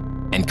Frank,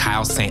 and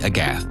Kyle St.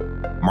 Agath.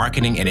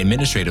 Marketing and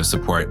administrative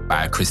support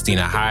by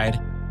Christina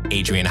Hyde,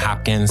 Adrian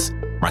Hopkins,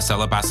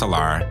 Marcella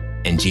Bacelar,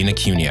 and Gina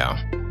Cuneo.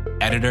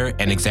 Editor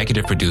and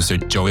executive producer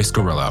Joey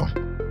Scarillo.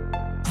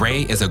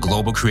 Gray is a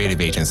global creative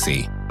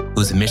agency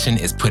whose mission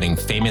is putting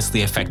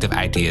famously effective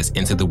ideas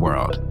into the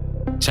world.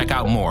 Check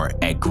out more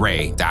at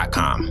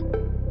gray.com.